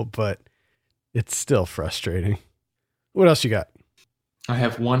show, but it's still frustrating. What else you got? I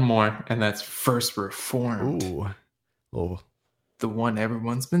have one more, and that's First Reformed. Ooh, little The one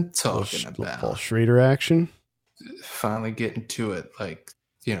everyone's been talking Paul about. Schrader action. Finally getting to it, like,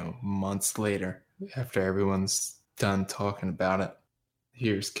 months later, after everyone's done talking about it.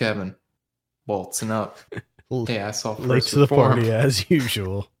 Here's Kevin waltzing up. Hey, I saw First Late to the Reformed. party as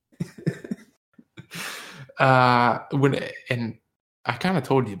usual. And I kind of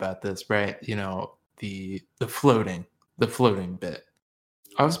told you about this, right? The floating bit.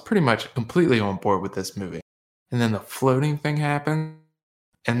 I was pretty much completely on board with this movie. And then the floating thing happened,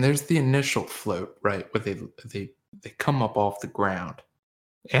 and there's the initial float, right? Where they come up off the ground.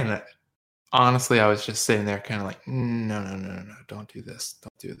 And honestly, I was just sitting there kind of like, no, don't do this.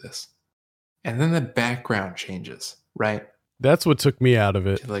 And then the background changes, right? That's what took me out of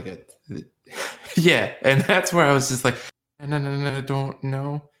it. Yeah, and that's where I was just like,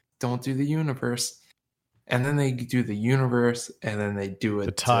 no, don't do the universe. And then they do the universe, and then they do it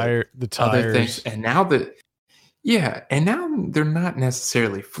The tires, other things, and now they're not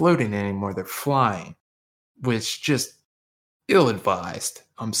necessarily floating anymore; they're flying, which just ill-advised.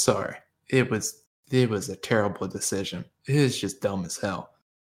 I'm sorry, it was a terrible decision. It is just dumb as hell.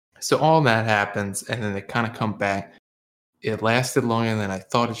 So all that happens, and then they kind of come back. It lasted longer than I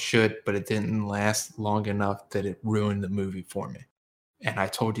thought it should, but it didn't last long enough that it ruined the movie for me. And I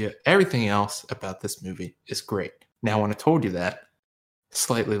told you everything else about this movie is great. Now, when I told you that,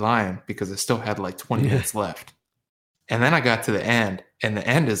 slightly lying because I still had like 20 minutes left. And then I got to the end, and the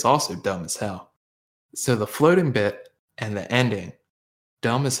end is also dumb as hell. So the floating bit and the ending,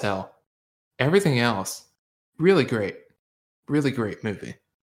 dumb as hell. Everything else, really great. Really great movie.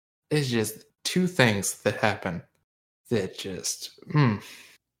 It's just two things that happen that just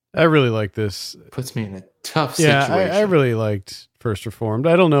I really like this. puts me in a tough Yeah, situation. I really liked First Reformed.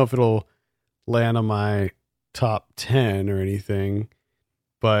 I don't know if it'll land on my top 10 or anything,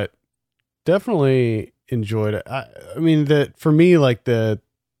 but definitely enjoyed it. I mean, that for me, like the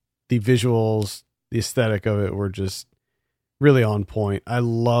visuals, the aesthetic of it were just really on point. I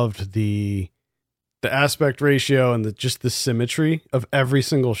loved the aspect ratio and just the symmetry of every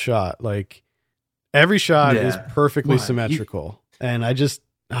single shot. Like every shot is perfectly symmetrical. And I just,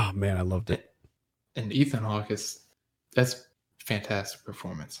 oh man, I loved it. And Ethan Hawke that's fantastic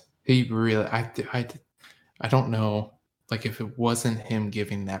performance. He really, I don't know, like if it wasn't him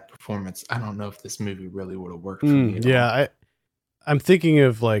giving that performance, I don't know if this movie really would have worked for me. Yeah, I'm thinking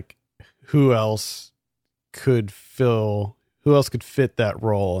of like who else could fit that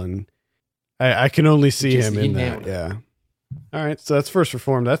role, and I can only see him in that. Yeah. All right, so that's First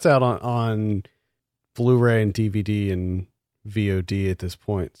Reformed. That's out on Blu-ray and DVD and VOD at this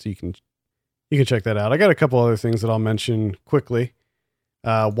point, so you can check that out. I got a couple other things that I'll mention quickly.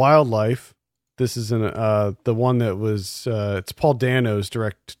 Wildlife. This is the one that was it's Paul Dano's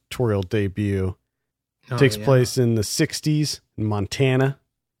directorial debut. Takes place in the 60s in Montana.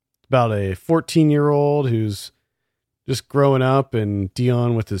 About a 14-year-old who's just growing up and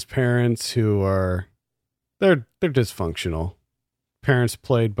Dion with his parents who are they're dysfunctional. Parents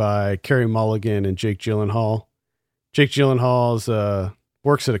played by Carey Mulligan and Jake Gyllenhaal. Jake Gyllenhaal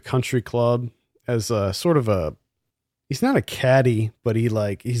works at a country club as a sort of he's not a caddy, but he's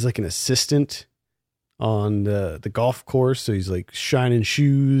like an assistant on the golf course. So he's like shining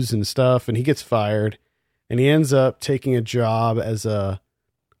shoes and stuff, and he gets fired, and he ends up taking a job as a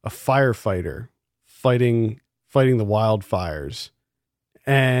firefighter fighting the wildfires.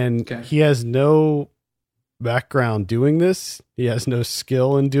 And he has no background doing this. He has no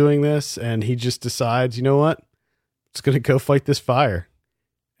skill in doing this. And he just decides, you know what? It's going to go fight this fire.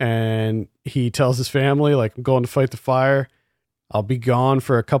 And he tells his family, like, I'm going to fight the fire. I'll be gone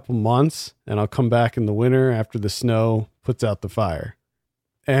for a couple months and I'll come back in the winter after the snow puts out the fire.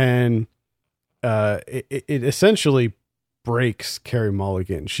 And it essentially breaks Carey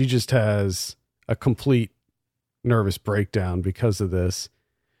Mulligan. She just has a complete nervous breakdown because of this.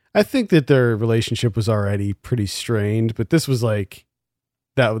 I think that their relationship was already pretty strained, but this was like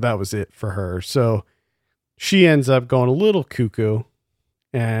that was it for her. So she ends up going a little cuckoo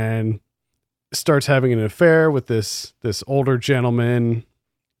and starts having an affair with this older gentleman.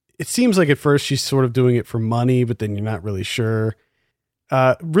 It seems like at first she's sort of doing it for money, but then you're not really sure.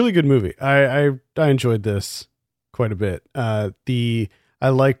 Really good movie. I enjoyed this quite a bit. I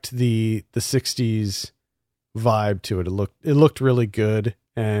liked the 60s vibe to it. It looked really good.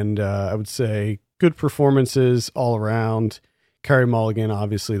 And I would say good performances all around. Carey Mulligan,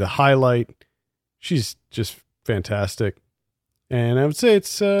 obviously the highlight. She's just fantastic. And I would say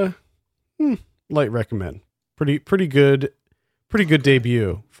it's light recommend. Pretty good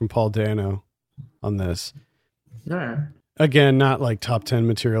debut from Paul Dano on this. Yeah. Again, not like top 10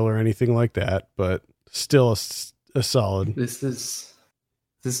 material or anything like that, but still a solid. This is,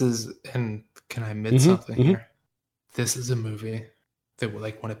 and can I admit something here? This is a movie that,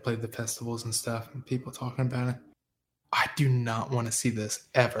 like, when it played the festivals and stuff and people talking about it, I do not want to see this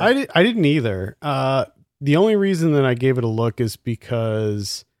ever. I didn't either. The only reason that I gave it a look is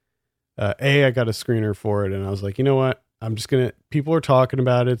because I got a screener for it and I was like, you know what? I'm just people are talking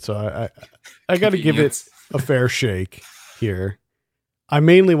about it. So I got to give it a fair shake here. I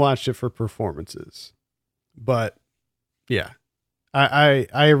mainly watched it for performances, but yeah, I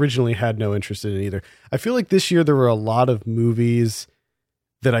originally had no interest in it either. I feel like this year there were a lot of movies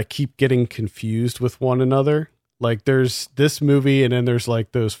that I keep getting confused with one another. Like there's this movie and then there's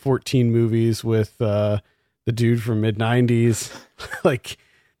like those 14 movies with the dude from mid-90s. Like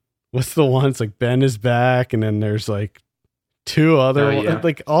what's the one? It's like Ben is Back. And then there's like two other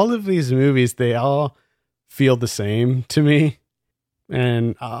like all of these movies, they all feel the same to me.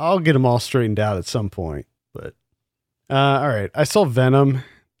 And I'll get them all straightened out at some point. But all right. I saw Venom.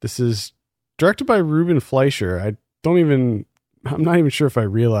 This is directed by Ruben Fleischer. I'm not even sure if I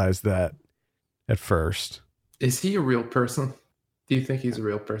realized that at first. Is he a real person? Do you think he's a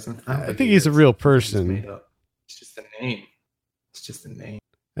real person? I think he's a real person. It's just a name. It's just a name.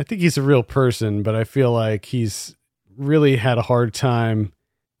 I think he's a real person, but I feel like he's really had a hard time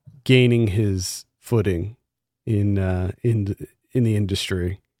gaining his footing in the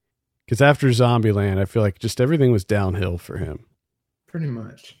industry. Because after Zombieland, I feel like just everything was downhill for him. Pretty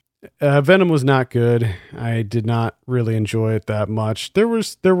much. Venom was not good. I did not really enjoy it that much. There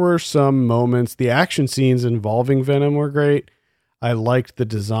were some moments. The action scenes involving Venom were great. I liked the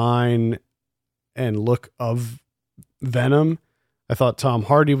design and look of Venom. I thought Tom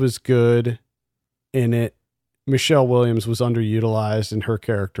Hardy was good in it. Michelle Williams was underutilized and her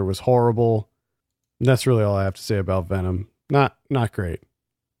character was horrible. And that's really all I have to say about Venom. Not great.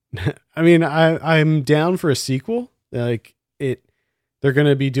 I mean, I'm down for a sequel. Like they're going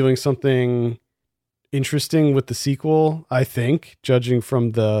to be doing something interesting with the sequel, I think, judging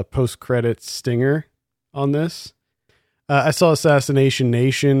from the post-credits stinger on this. I saw Assassination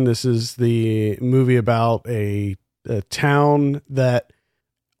Nation. This is the movie about a town that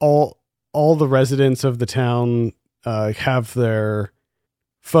all the residents of the town have their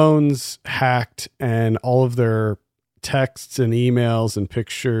phones hacked and all of their texts and emails and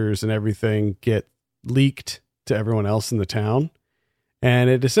pictures and everything get leaked to everyone else in the town.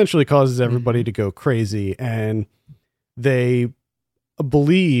 And it essentially causes everybody to go crazy. And they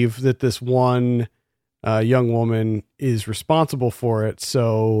believe that this one young woman is responsible for it.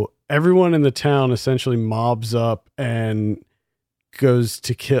 So everyone in the town essentially mobs up and goes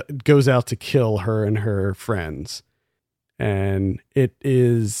out to kill her and her friends. And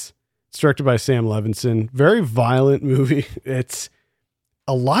it's directed by Sam Levinson. Very violent movie. It's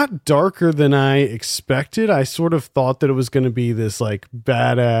a lot darker than I expected. I sort of thought that it was going to be this like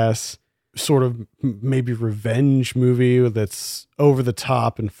badass sort of maybe revenge movie that's over the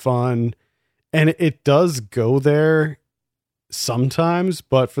top and fun. And it does go there sometimes,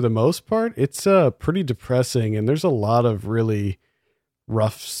 but for the most part, it's pretty depressing. And there's a lot of really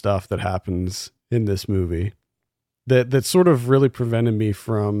rough stuff that happens in this movie that sort of really prevented me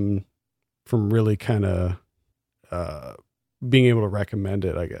from really kind of being able to recommend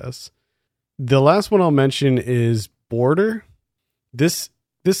it, I guess. The last one I'll mention is Border. This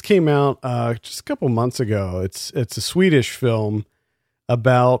came out just a couple months ago. It's a Swedish film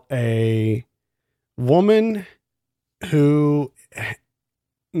about a woman who I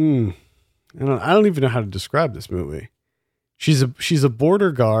don't even know how to describe this movie. She's a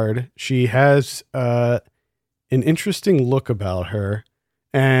border guard. She has an interesting look about her,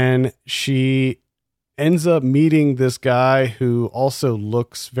 and she ends up meeting this guy who also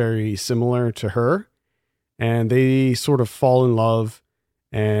looks very similar to her, and they sort of fall in love.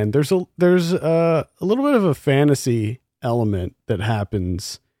 And there's a little bit of a fantasy element that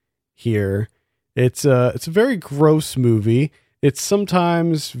happens here. It's a very gross movie. It's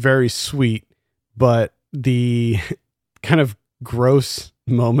sometimes very sweet, but the kind of gross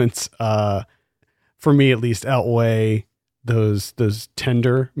moments, for me at least, outweigh those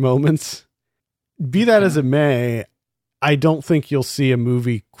tender moments. Be that as it may, I don't think you'll see a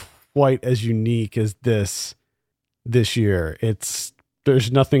movie quite as unique as this year.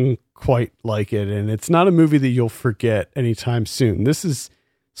 There's nothing quite like it, and it's not a movie that you'll forget anytime soon. This is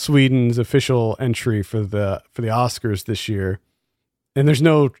Sweden's official entry for the Oscars this year, and there's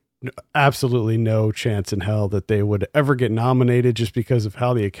absolutely no chance in hell that they would ever get nominated just because of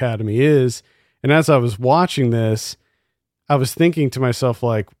how the Academy is. And as I was watching this, I was thinking to myself,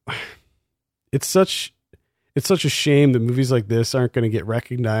 like, it's such a shame that movies like this aren't going to get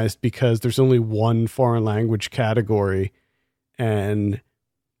recognized because there's only one foreign language category, and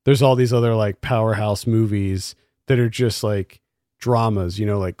there's all these other like powerhouse movies that are just like dramas,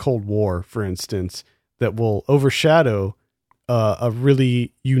 like Cold War, for instance, that will overshadow a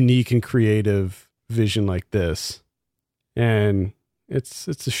really unique and creative vision like this. And it's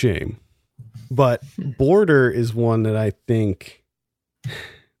a shame. But Border is one that I think,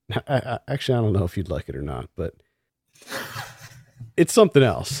 actually, I don't know if you'd like it or not, but it's something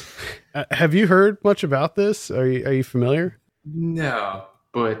else. Have you heard much about this? Are you familiar? No,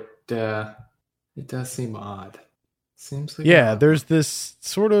 but it does seem odd. Seems like there's this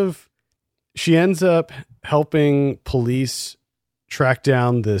sort of, she ends up helping police track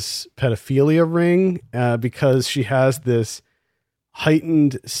down this pedophilia ring because she has this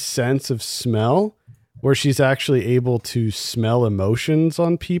heightened sense of smell where she's actually able to smell emotions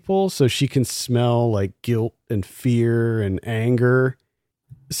on people. So she can smell like guilt and fear and anger.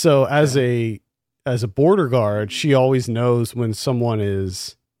 So as a border guard, she always knows when someone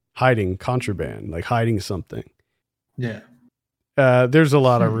is hiding contraband, like hiding something. Yeah. There's a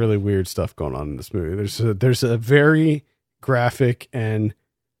lot of really weird stuff going on in this movie. There's a very graphic and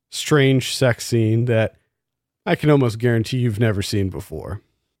strange sex scene that I can almost guarantee you've never seen before.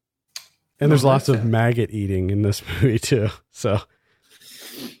 And there's lots of maggot eating in this movie too. So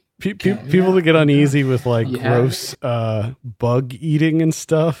people that get uneasy with like gross bug eating and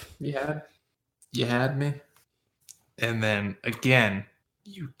stuff. Yeah. You had me. And then again,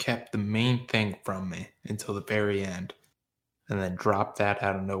 you kept the main thing from me until the very end, and then dropped that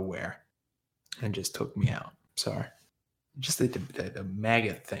out of nowhere and just took me out. Sorry. Just the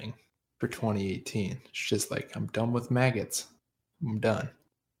maggot thing for 2018. It's just like, I'm done with maggots. I'm done.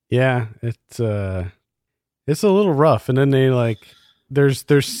 Yeah, it's a little rough. And then they like, there's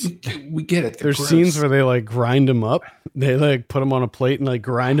we get it. There's scenes where they like grind them up. They like put them on a plate and like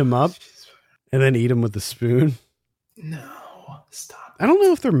grind them up and then eat them with a spoon. No, stop. I don't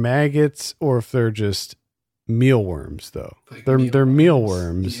know if they're maggots or if they're just mealworms, though. Like they're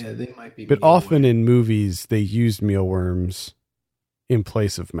mealworms. Yeah, they might be. But often in movies, they use mealworms in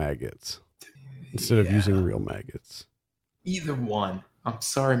place of maggots instead of using real maggots. Either one. I'm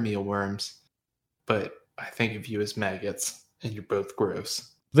sorry, mealworms, but I think of you as maggots, and you're both gross.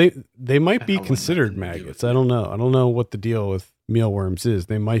 They might be considered maggots. I don't know. I don't know what the deal with mealworms is.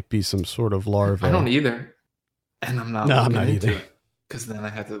 They might be some sort of larva. I don't either, and I'm not. No, I'm not either. Because then I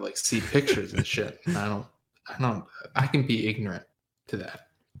have to like see pictures and shit. And I don't. I can be ignorant to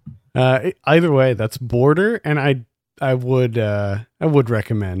that. Either way, that's Border, and I would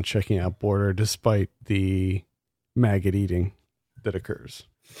recommend checking out Border despite the maggot eating that occurs.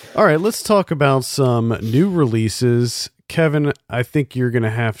 All right, let's talk about some new releases. Kevin, I think you're going to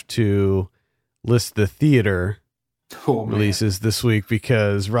have to list the theater releases this week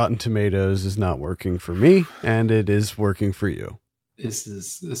because Rotten Tomatoes is not working for me, and it is working for you. This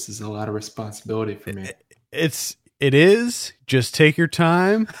is a lot of responsibility for me. It is. Just take your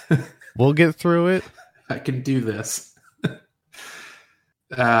time. We'll get through it. I can do this.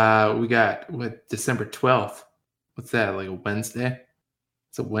 We got December 12th. What's that? Like a Wednesday?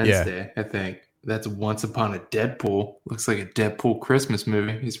 It's a Wednesday, yeah. I think. That's Once Upon a Deadpool. Looks like a Deadpool Christmas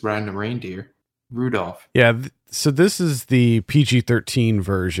movie. He's riding a reindeer. Rudolph. Yeah. So this is the PG-13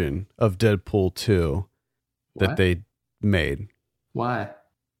 version of Deadpool 2 that they made. Why?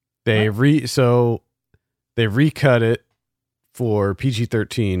 They recut it for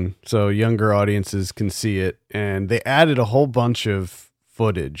PG-13 so younger audiences can see it, and they added a whole bunch of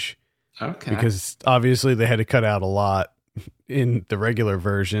footage. Okay. Because obviously they had to cut out a lot in the regular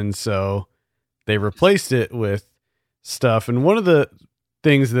version, so they replaced it with stuff. And one of the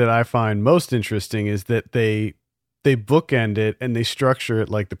things that I find most interesting is that they bookend it and they structure it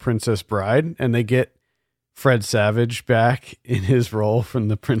like The Princess Bride, and they get Fred Savage back in his role from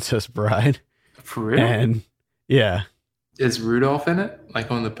The Princess Bride. For real? And yeah. Is Rudolph in it?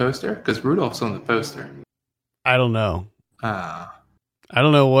 Like on the poster? Because Rudolph's on the poster. I don't know. I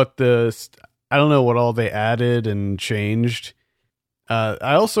don't know what all they added and changed.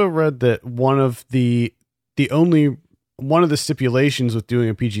 I also read that one of the stipulations with doing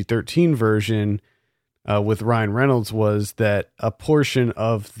a PG-13 version with Ryan Reynolds was that a portion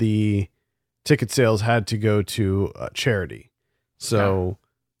of the ticket sales had to go to charity. So,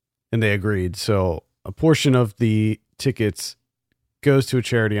 and they agreed. So a portion of the tickets goes to a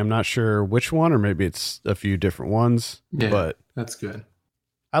charity. I'm not sure which one, or maybe it's a few different ones. Yeah, but that's good.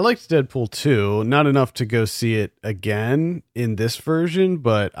 I liked Deadpool 2, not enough to go see it again in this version,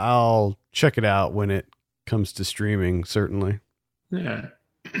 but I'll check it out when it comes to streaming, certainly. Yeah.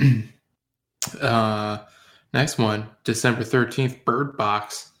 Next one, December 13th, Bird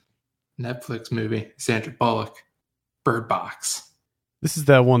Box, Netflix movie, Sandra Bullock, Bird Box. This is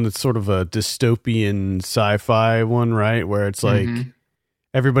that one that's sort of a dystopian sci-fi one, right? Where it's like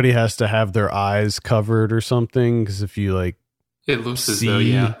everybody has to have their eyes covered or something, because if you like, it looks as though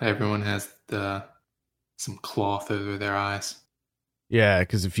everyone has some cloth over their eyes. Yeah,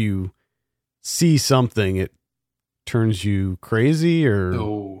 because if you see something, it turns you crazy.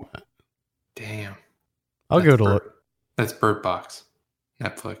 Or damn! I'll go to look. That's Bird Box,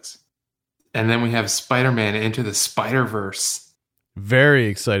 Netflix, and then we have Spider-Man Into the Spider-Verse. Very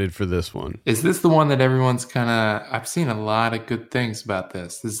excited for this one. Is this the one that everyone's kind of? I've seen a lot of good things about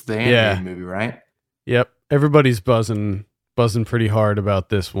this. This is the animated movie, right? Yep, everybody's buzzing pretty hard about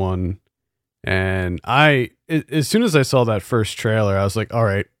this one. And as soon as I saw that first trailer, I was like, all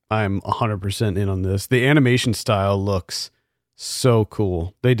right, I'm 100% in on this. The animation style looks so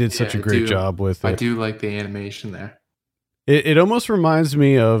cool. They did such a great job with it. I do like the animation there. It almost reminds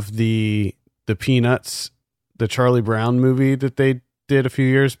me of the Peanuts, the Charlie Brown movie that they did a few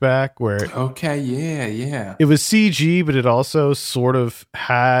years back, where it was CG, but it also sort of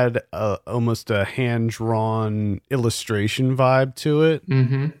had almost a hand-drawn illustration vibe to it.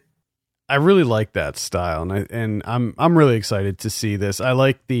 Mm-hmm. I really like that style, and I'm really excited to see this. I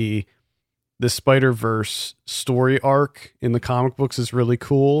like the Spider-Verse story arc in the comic books is really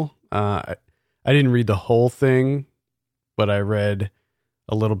cool. I didn't read the whole thing, but I read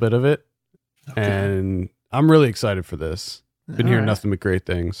a little bit of it, and I'm really excited for this. Been hearing nothing but great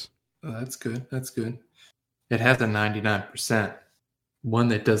things. Oh, that's good. That's good. It has a 99%. One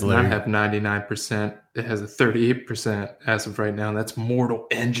that does not have 99%. It has a 38% as of right now. That's Mortal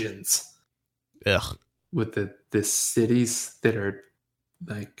Engines. Ugh. With the cities that are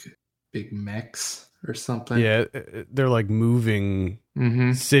like big mechs or something. Yeah, they're like moving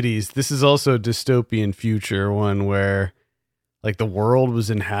cities. This is also a dystopian future one where like the world was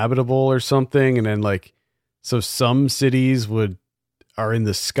inhabitable or something, and then like so some cities are in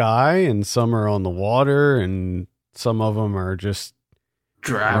the sky and some are on the water, and some of them are just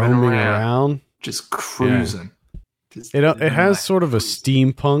driving around, just cruising. Yeah. It has sort of a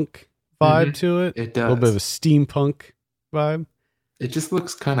steampunk vibe to it. It does. A little bit of a steampunk vibe. It just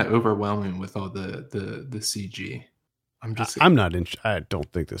looks kind of overwhelming with all the CG. I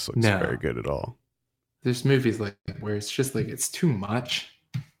don't think this looks very good at all. There's movies like where it's just like it's too much.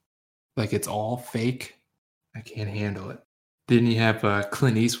 Like it's all fake. I can't handle it. Didn't you have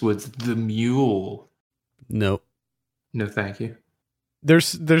Clint Eastwood's The Mule? Nope. No, thank you.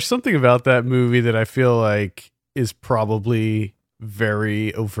 There's something about that movie that I feel like is probably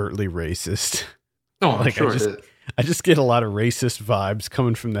very overtly racist. Oh, I'm sure it is. I just get a lot of racist vibes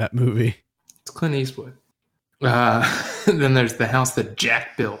coming from that movie. It's Clint Eastwood. Then there's The House That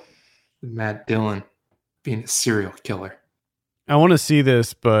Jack Built. Matt Dillon being a serial killer. I want to see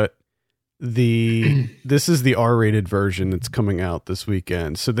this, but this is the R-rated version that's coming out this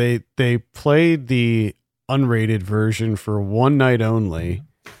weekend. So they played the unrated version for one night only.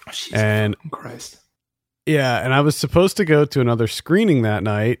 And Christ. Yeah, and I was supposed to go to another screening that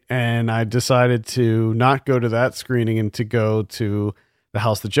night, and I decided to not go to that screening and to go to The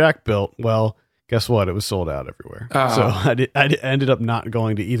House That Jack Built. Well, guess what? It was sold out everywhere. So I ended up not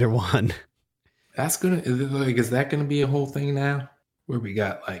going to either one. That's is that gonna be a whole thing now? Where we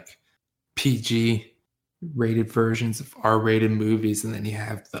got like PG rated versions of R-rated movies, and then you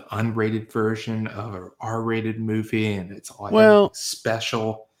have the unrated version of an R-rated movie, and it's all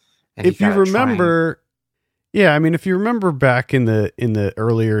special. And if you remember, if you remember back in the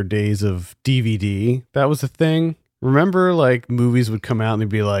earlier days of DVD, that was a thing Remember, like, movies would come out and they'd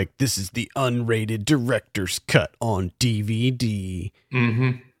be like, this is the unrated director's cut on DVD.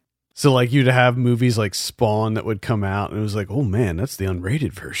 Mm-hmm. So, like, you'd have movies like Spawn that would come out and it was like, oh, man, that's the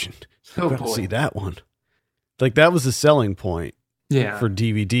unrated version. Oh, I've got to boy. see that one. Like, that was the selling point Yeah. for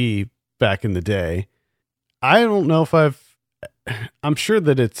DVD back in the day. I don't know if I'm sure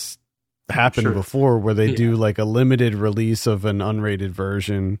that it's happened Sure. before where they Yeah. do like a limited release of an unrated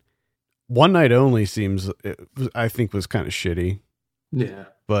version. One Night Only I think was kind of shitty, Yeah.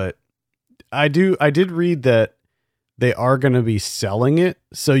 but I did read that they are going to be selling it.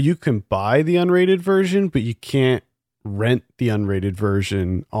 So you can buy the unrated version, but you can't rent the unrated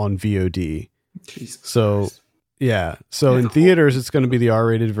version on VOD. Jesus So Christ. yeah. So Yeah, in the whole- theaters, it's going to be the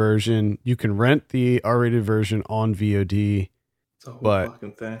R-rated version. You can rent the R-rated version on VOD. It's a whole but-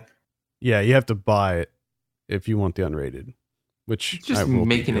 fucking thing. Yeah, you have to buy it if you want the unrated, which It's just I will be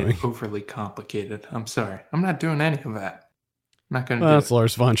making doing. it overly complicated. I'm sorry. I'm not doing any of that. I'm not going to Well, do that's it.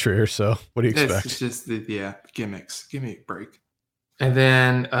 Lars von Trier, so what do you expect? It's just the gimmicks. Give me a break. And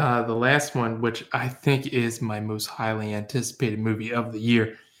then the last one, which I think is my most highly anticipated movie of the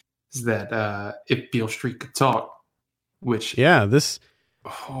year, is that If Beale Street Could Talk, which Yeah, this I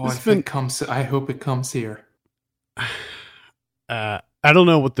hope it comes here. I don't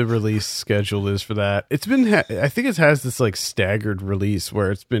know what the release schedule is for that. It's been I think it has this like staggered release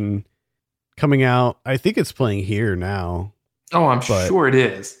where it's been coming out. I think it's playing here now. Oh, I'm But- sure it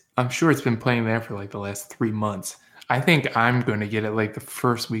is. I'm sure it's been playing there for like the last 3 months. I think I'm going to get it like the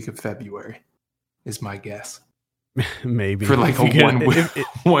first week of February, is my guess. Maybe For like If you get one it- week. if,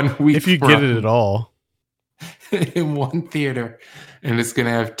 1 week. if you get it at all. in one theater, and it's going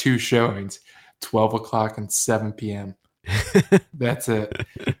to have 2 showings, 12 o'clock and 7 p.m. That's it.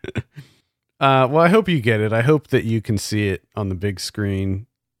 Well, I hope you get it. I hope that you can see it on the big screen.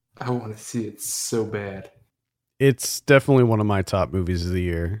 I want to see it so bad. It's definitely one of my top movies of the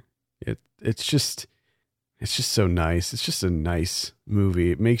year. It's just so nice. It's just a nice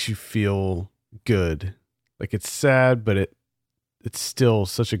movie. It makes you feel good. Like it's sad, but it's still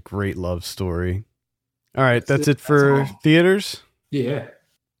such a great love story. All right, that's it for That's all. theaters. Yeah.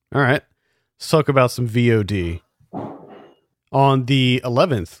 All right, let's talk about some VOD. On the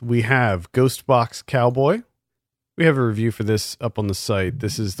 11th, we have Ghost Box Cowboy. We have a review for this up on the site.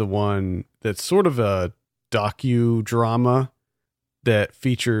 This is the one that's sort of a docudrama that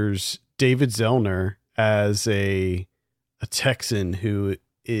features David Zellner as a Texan who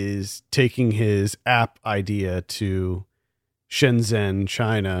is taking his app idea to Shenzhen,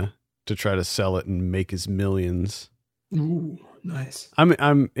 China, to try to sell it and make his millions. Ooh, nice.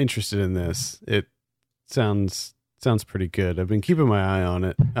 I'm interested in this. It sounds pretty good. I've been keeping my eye on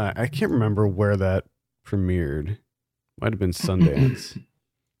it. I can't remember where that premiered. Might have been Sundance.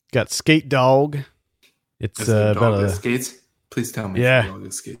 Got Skate Dog. It's Is the about dog a that skates? Please tell me. Yeah. It's the dog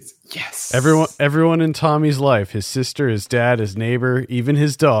that skates. Yes. everyone in Tommy's life. His sister, his dad, his neighbor, even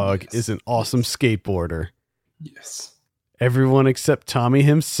his dog Yes. is an awesome skateboarder. Yes. Everyone except Tommy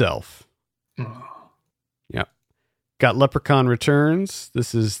himself. Oh. Got Leprechaun Returns.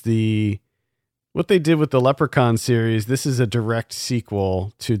 This is what they did with the Leprechaun series. This is a direct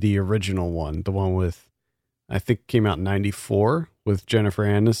sequel to the original one, the one with, I think came out in 94 with Jennifer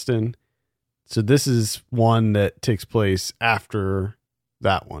Aniston. So this is one that takes place after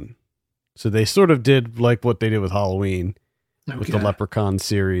that one. So they sort of did like what they did with Halloween with the Okay. Leprechaun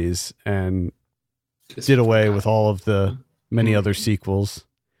series and Just did away forgot. with all of the many other sequels.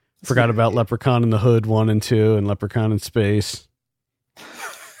 Forgot about Leprechaun in the Hood 1 and 2 and Leprechaun in Space.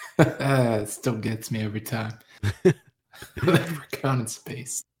 It still gets me every time. Leprechaun in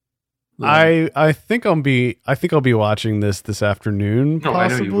space. I think I'll be watching this afternoon, Oh, I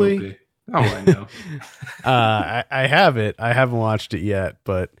know you will possibly. be. Oh, I know. I have it. I haven't watched it yet,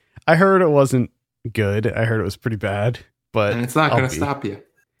 but I heard it wasn't good. I heard it was pretty bad. But And it's not going I'll to be. stop you.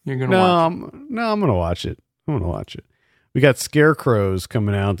 You're going to No, watch I'm gonna watch it. I'm gonna watch it. We got Scarecrows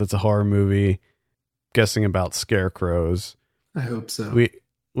coming out. That's a horror movie. Guessing about scarecrows. it. I hope so.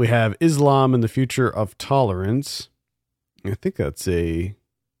 We have Islam and the Future of Tolerance. I think that's a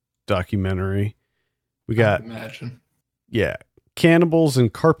documentary. We I got would imagine. Cannibals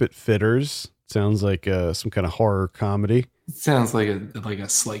and Carpet Fitters. Sounds like some kind of horror comedy. It sounds like a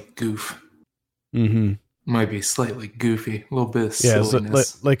slight goof. Mm-hmm. Might be slightly goofy. A little bit of Yeah, it's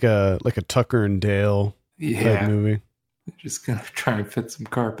silliness. like a Tucker and Dale type Yeah. movie. Just going to try and fit some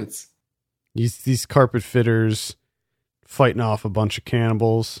carpets. These carpet fitters fighting off a bunch of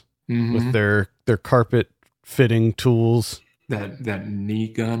cannibals Mhm. with their carpet fitting tools. that knee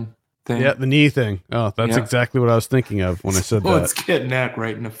gun thing. Yeah, the knee thing. Oh, that's Yeah. exactly what I was thinking of when I said Well, that. it's getting that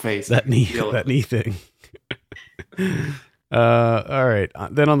right in the face. That I can knee feel it. that knee thing. All right.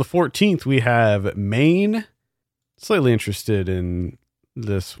 Then on the 14th, we have Maine. Slightly interested in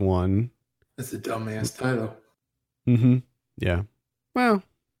this one. That's a dumbass title. Mm-hmm. Yeah. Well,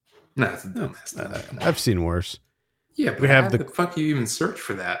 No, it's a dumbass title. I've seen worse. Yeah, but we have how the fuck you even search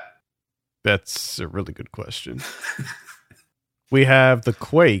for that? That's a really good question. We have The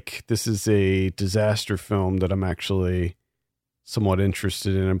Quake. This is a disaster film that I'm actually somewhat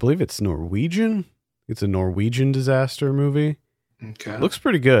interested in. I believe it's Norwegian. It's a Norwegian disaster movie. Okay. Looks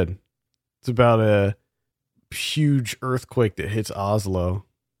pretty good. It's about a huge earthquake that hits Oslo.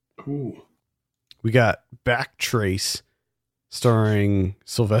 Ooh. We got Backtrace, starring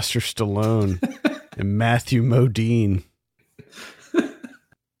Sylvester Stallone and Matthew Modine.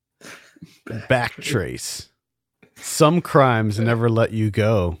 Backtrace. Some crimes never let you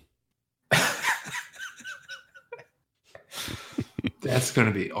go. That's going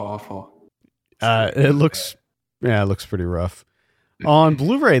to be awful. It looks pretty rough. On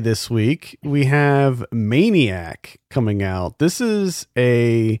Blu-ray this week, we have Maniac coming out. This is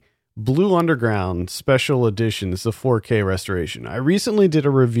a Blue Underground special edition. This is a 4K restoration. I recently did a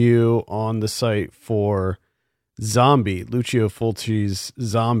review on the site for Zombie, Lucio Fulci's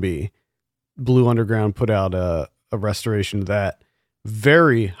Zombie. Blue Underground put out a restoration of that.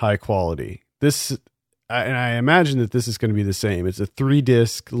 Very high quality. And I imagine that this is going to be the same. It's a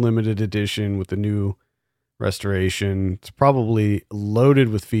 3-disc limited edition with the new restoration. It's probably loaded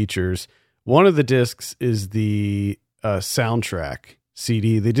with features. One of the discs is the soundtrack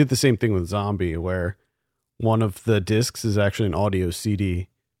CD. They did the same thing with Zombie, where one of the discs is actually an audio CD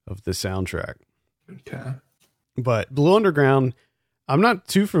of the soundtrack. Okay. But Blue Underground, I'm not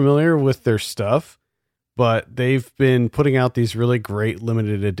too familiar with their stuff, but they've been putting out these really great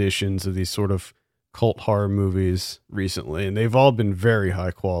limited editions of these sort of cult horror movies recently, and they've all been very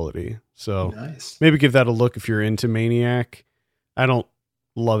high quality. So nice. Maybe give that a look if you're into Maniac. I don't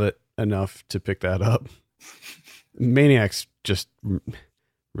love it enough to pick that up. Maniac's just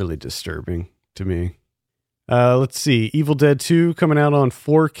really disturbing to me. Let's see. Evil Dead 2 coming out on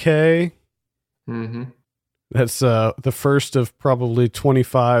 4K. Mm-hmm. That's the first of probably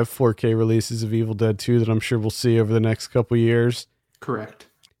 25 4K releases of Evil Dead 2 that I'm sure we'll see over the next couple years. Correct.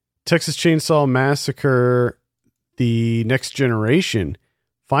 Texas Chainsaw Massacre, the next generation,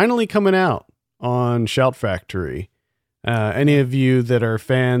 finally coming out on Shout Factory. Any of you that are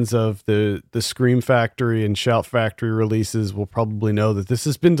fans of the Scream Factory and Shout Factory releases will probably know that this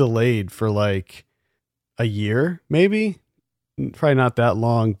has been delayed for like a year, maybe. Probably not that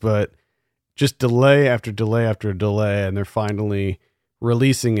long, but just delay after delay after delay, and they're finally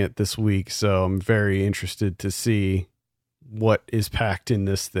releasing it this week. So I'm very interested to see what is packed in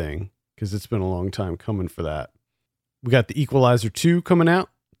this thing, because it's been a long time coming for that. We got The Equalizer 2 coming out.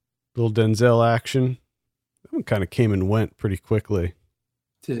 Little Denzel action. That one kind of came and went pretty quickly.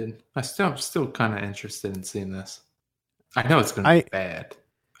 Dude, I'm still kind of interested in seeing this. I know it's going to be bad.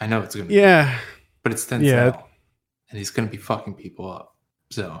 I know it's going to be bad, but it's Denzel, and he's going to be fucking people up.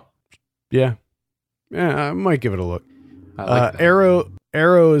 So, yeah, I might give it a look. I like that.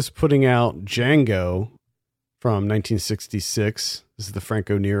 Arrow is putting out Django from 1966. This is the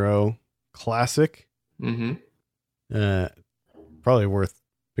Franco Nero classic. Mm-hmm. Probably worth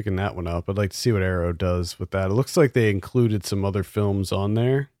picking that one up. I'd like to see what Arrow does with that. It looks like they included some other films on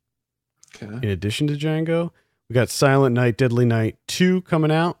there. Okay. In addition to Django, we got Silent Night, Deadly Night 2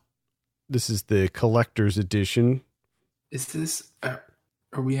 coming out. This is the collector's edition. Is this?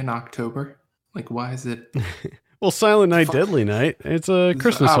 Are we in October? Like, why is it? Well, Silent Night, Deadly Night. It's a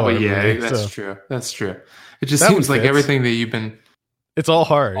Christmas horror movie. That's true. That's true. It just That seems one like fits. everything that you've been. It's all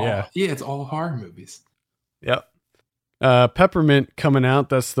horror, yeah. Yeah, it's all horror movies. Yep. Peppermint coming out.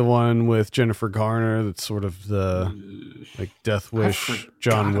 That's the one with Jennifer Garner. That's sort of the like Death Wish,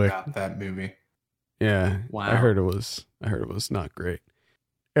 John Wick. About that movie. Yeah. Wow. I heard it was not great.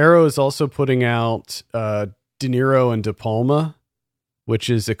 Arrow is also putting out De Niro and De Palma, which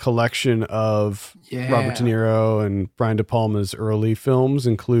is a collection of Robert De Niro and Brian De Palma's early films,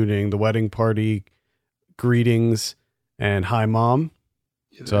 including The Wedding Party, Greetings, and Hi Mom.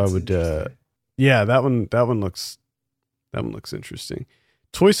 Yeah, So I would, that one looks interesting.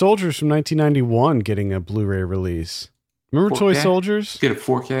 Toy Soldiers from 1991 getting a Blu-ray release. Remember 4K? Toy Soldiers? Get a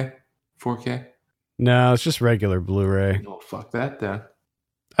 4K. 4K. No, it's just regular Blu-ray. Oh, fuck that then.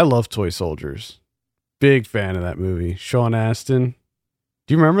 I love Toy Soldiers. Big fan of that movie. Sean Astin.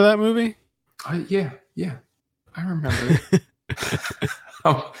 Do you remember that movie? Yeah. I remember it.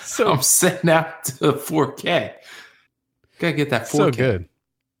 I'm setting out to 4K. Gotta get that 4K. So good.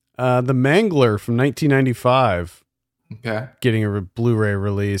 The Mangler from 1995. Okay. getting a Blu-ray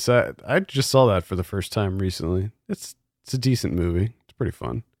release. I just saw that for the first time recently. It's a decent movie. It's pretty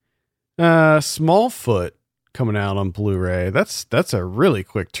fun. Smallfoot coming out on Blu-ray. That's a really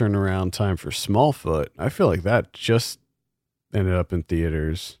quick turnaround time for Smallfoot. I feel like that just ended up in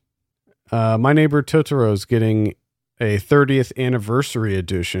theaters. My Neighbor Totoro's getting a 30th anniversary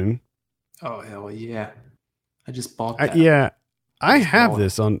edition. Oh, hell yeah. I just bought that. I have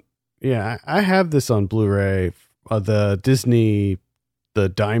this on Blu-ray. The Disney, the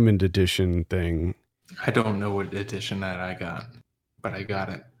Diamond Edition thing. I don't know what edition that I got, but I got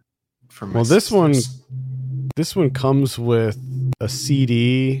it from my Well, sisters. this one comes with a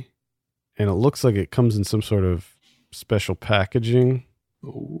CD, and it looks like it comes in some sort of special packaging.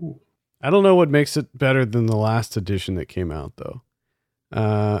 Ooh. I don't know what makes it better than the last edition that came out, though.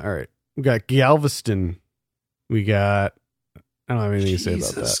 All right. We got Galveston. I don't have anything to say about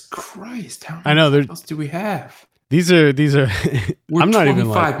that. Jesus Christ. How I know, many else do we have? These are We're I'm not 25 even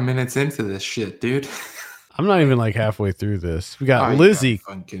like minutes into this shit, dude. I'm not even like halfway through this. We got Oh, Lizzie. you gotta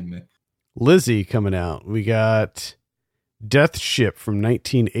fucking kidding me. Lizzie coming out. We got Death Ship from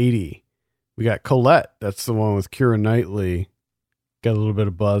 1980. We got Colette. That's the one with Keira Knightley. Got a little bit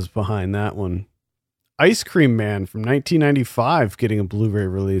of buzz behind that one. Ice Cream Man from 1995 getting a Blu-ray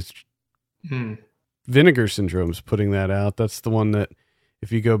release. Vinegar Syndrome's putting that out. That's the one that,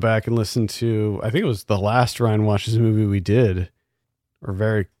 if you go back and listen to, I think it was the last Ryan Watches movie we did,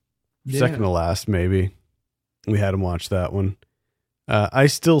 or second to last, maybe. We had him watch that one. I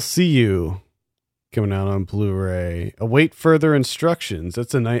Still See You coming out on Blu-ray. Await Further Instructions.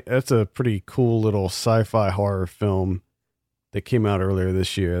 That's a pretty cool little sci-fi horror film that came out earlier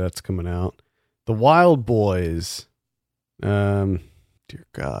this year. That's coming out. The Wild Boys. Dear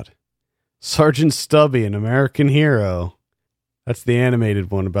God. Sergeant Stubby, An American Hero. That's the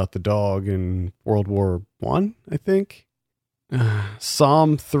animated one about the dog in World War I think.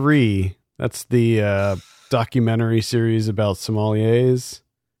 Psalm 3. That's the documentary series about sommeliers.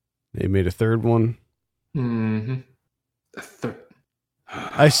 They made a third one. Mm-hmm.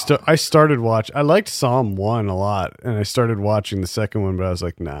 I started watch. I liked Psalm 1 a lot, and I started watching the second one, but I was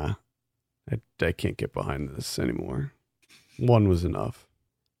like, nah, I can't get behind this anymore. One was enough.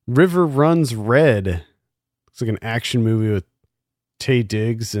 River Runs Red. It's like an action movie with Taye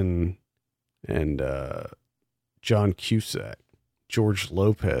Diggs and John Cusack, George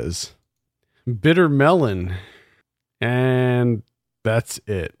Lopez. Bitter Melon. And that's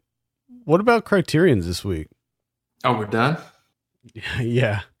it. What about Criterion's this week? Oh, we're done?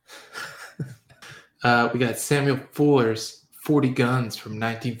 Yeah. We got Samuel Fuller's 40 Guns from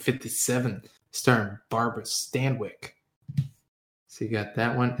 1957, starring Barbara Stanwyck. So you got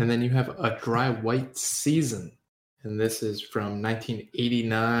that one. And then you have A Dry White Season. And this is from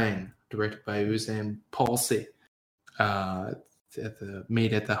 1989, directed by Usain Palsy.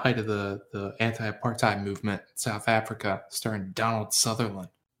 Made at the height of the anti-apartheid movement in South Africa, starring Donald Sutherland.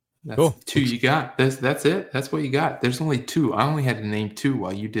 That's cool. 2 you got. That's it. That's what you got. There's only 2. I only had to name 2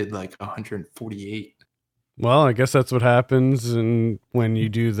 while you did like 148. Well, I guess that's what happens and when you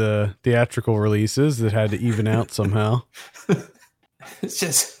do the theatrical releases that had to even out somehow. It's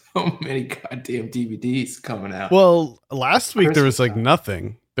just so many goddamn DVDs coming out. Well, last week there was like Christmas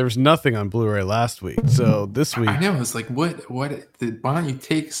nothing. There was nothing on Blu-ray last week. So this week, I know. It's like, why don't you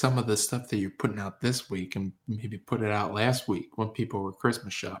take some of the stuff that you're putting out this week and maybe put it out last week when people were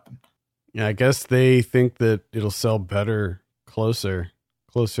Christmas shopping? yeah, I guess they think that it'll sell better closer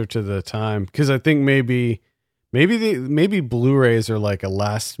to the time. Because I think maybe Blu-rays are like a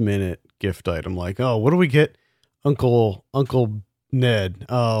last minute gift item. Like, oh, what do we get Uncle Ned?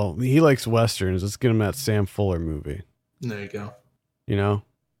 Oh, he likes Westerns. Let's get him that Sam Fuller movie. There you go. You know?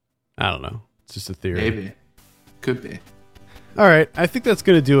 I don't know. It's just a theory. Maybe. Could be. All right. I think that's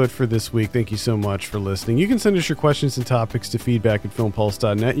going to do it for this week. Thank you so much for listening. You can send us your questions and topics to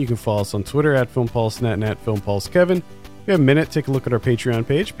feedback@filmpulse.net. You can follow us on Twitter @FilmPulseNet and @FilmPulseKevin. If you have a minute, take a look at our Patreon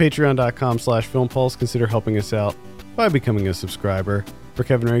page, patreon.com/FilmPulse. Consider helping us out by becoming a subscriber. For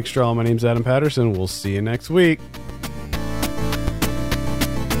Kevin Rakestraw, my name's Adam Patterson. We'll see you next week.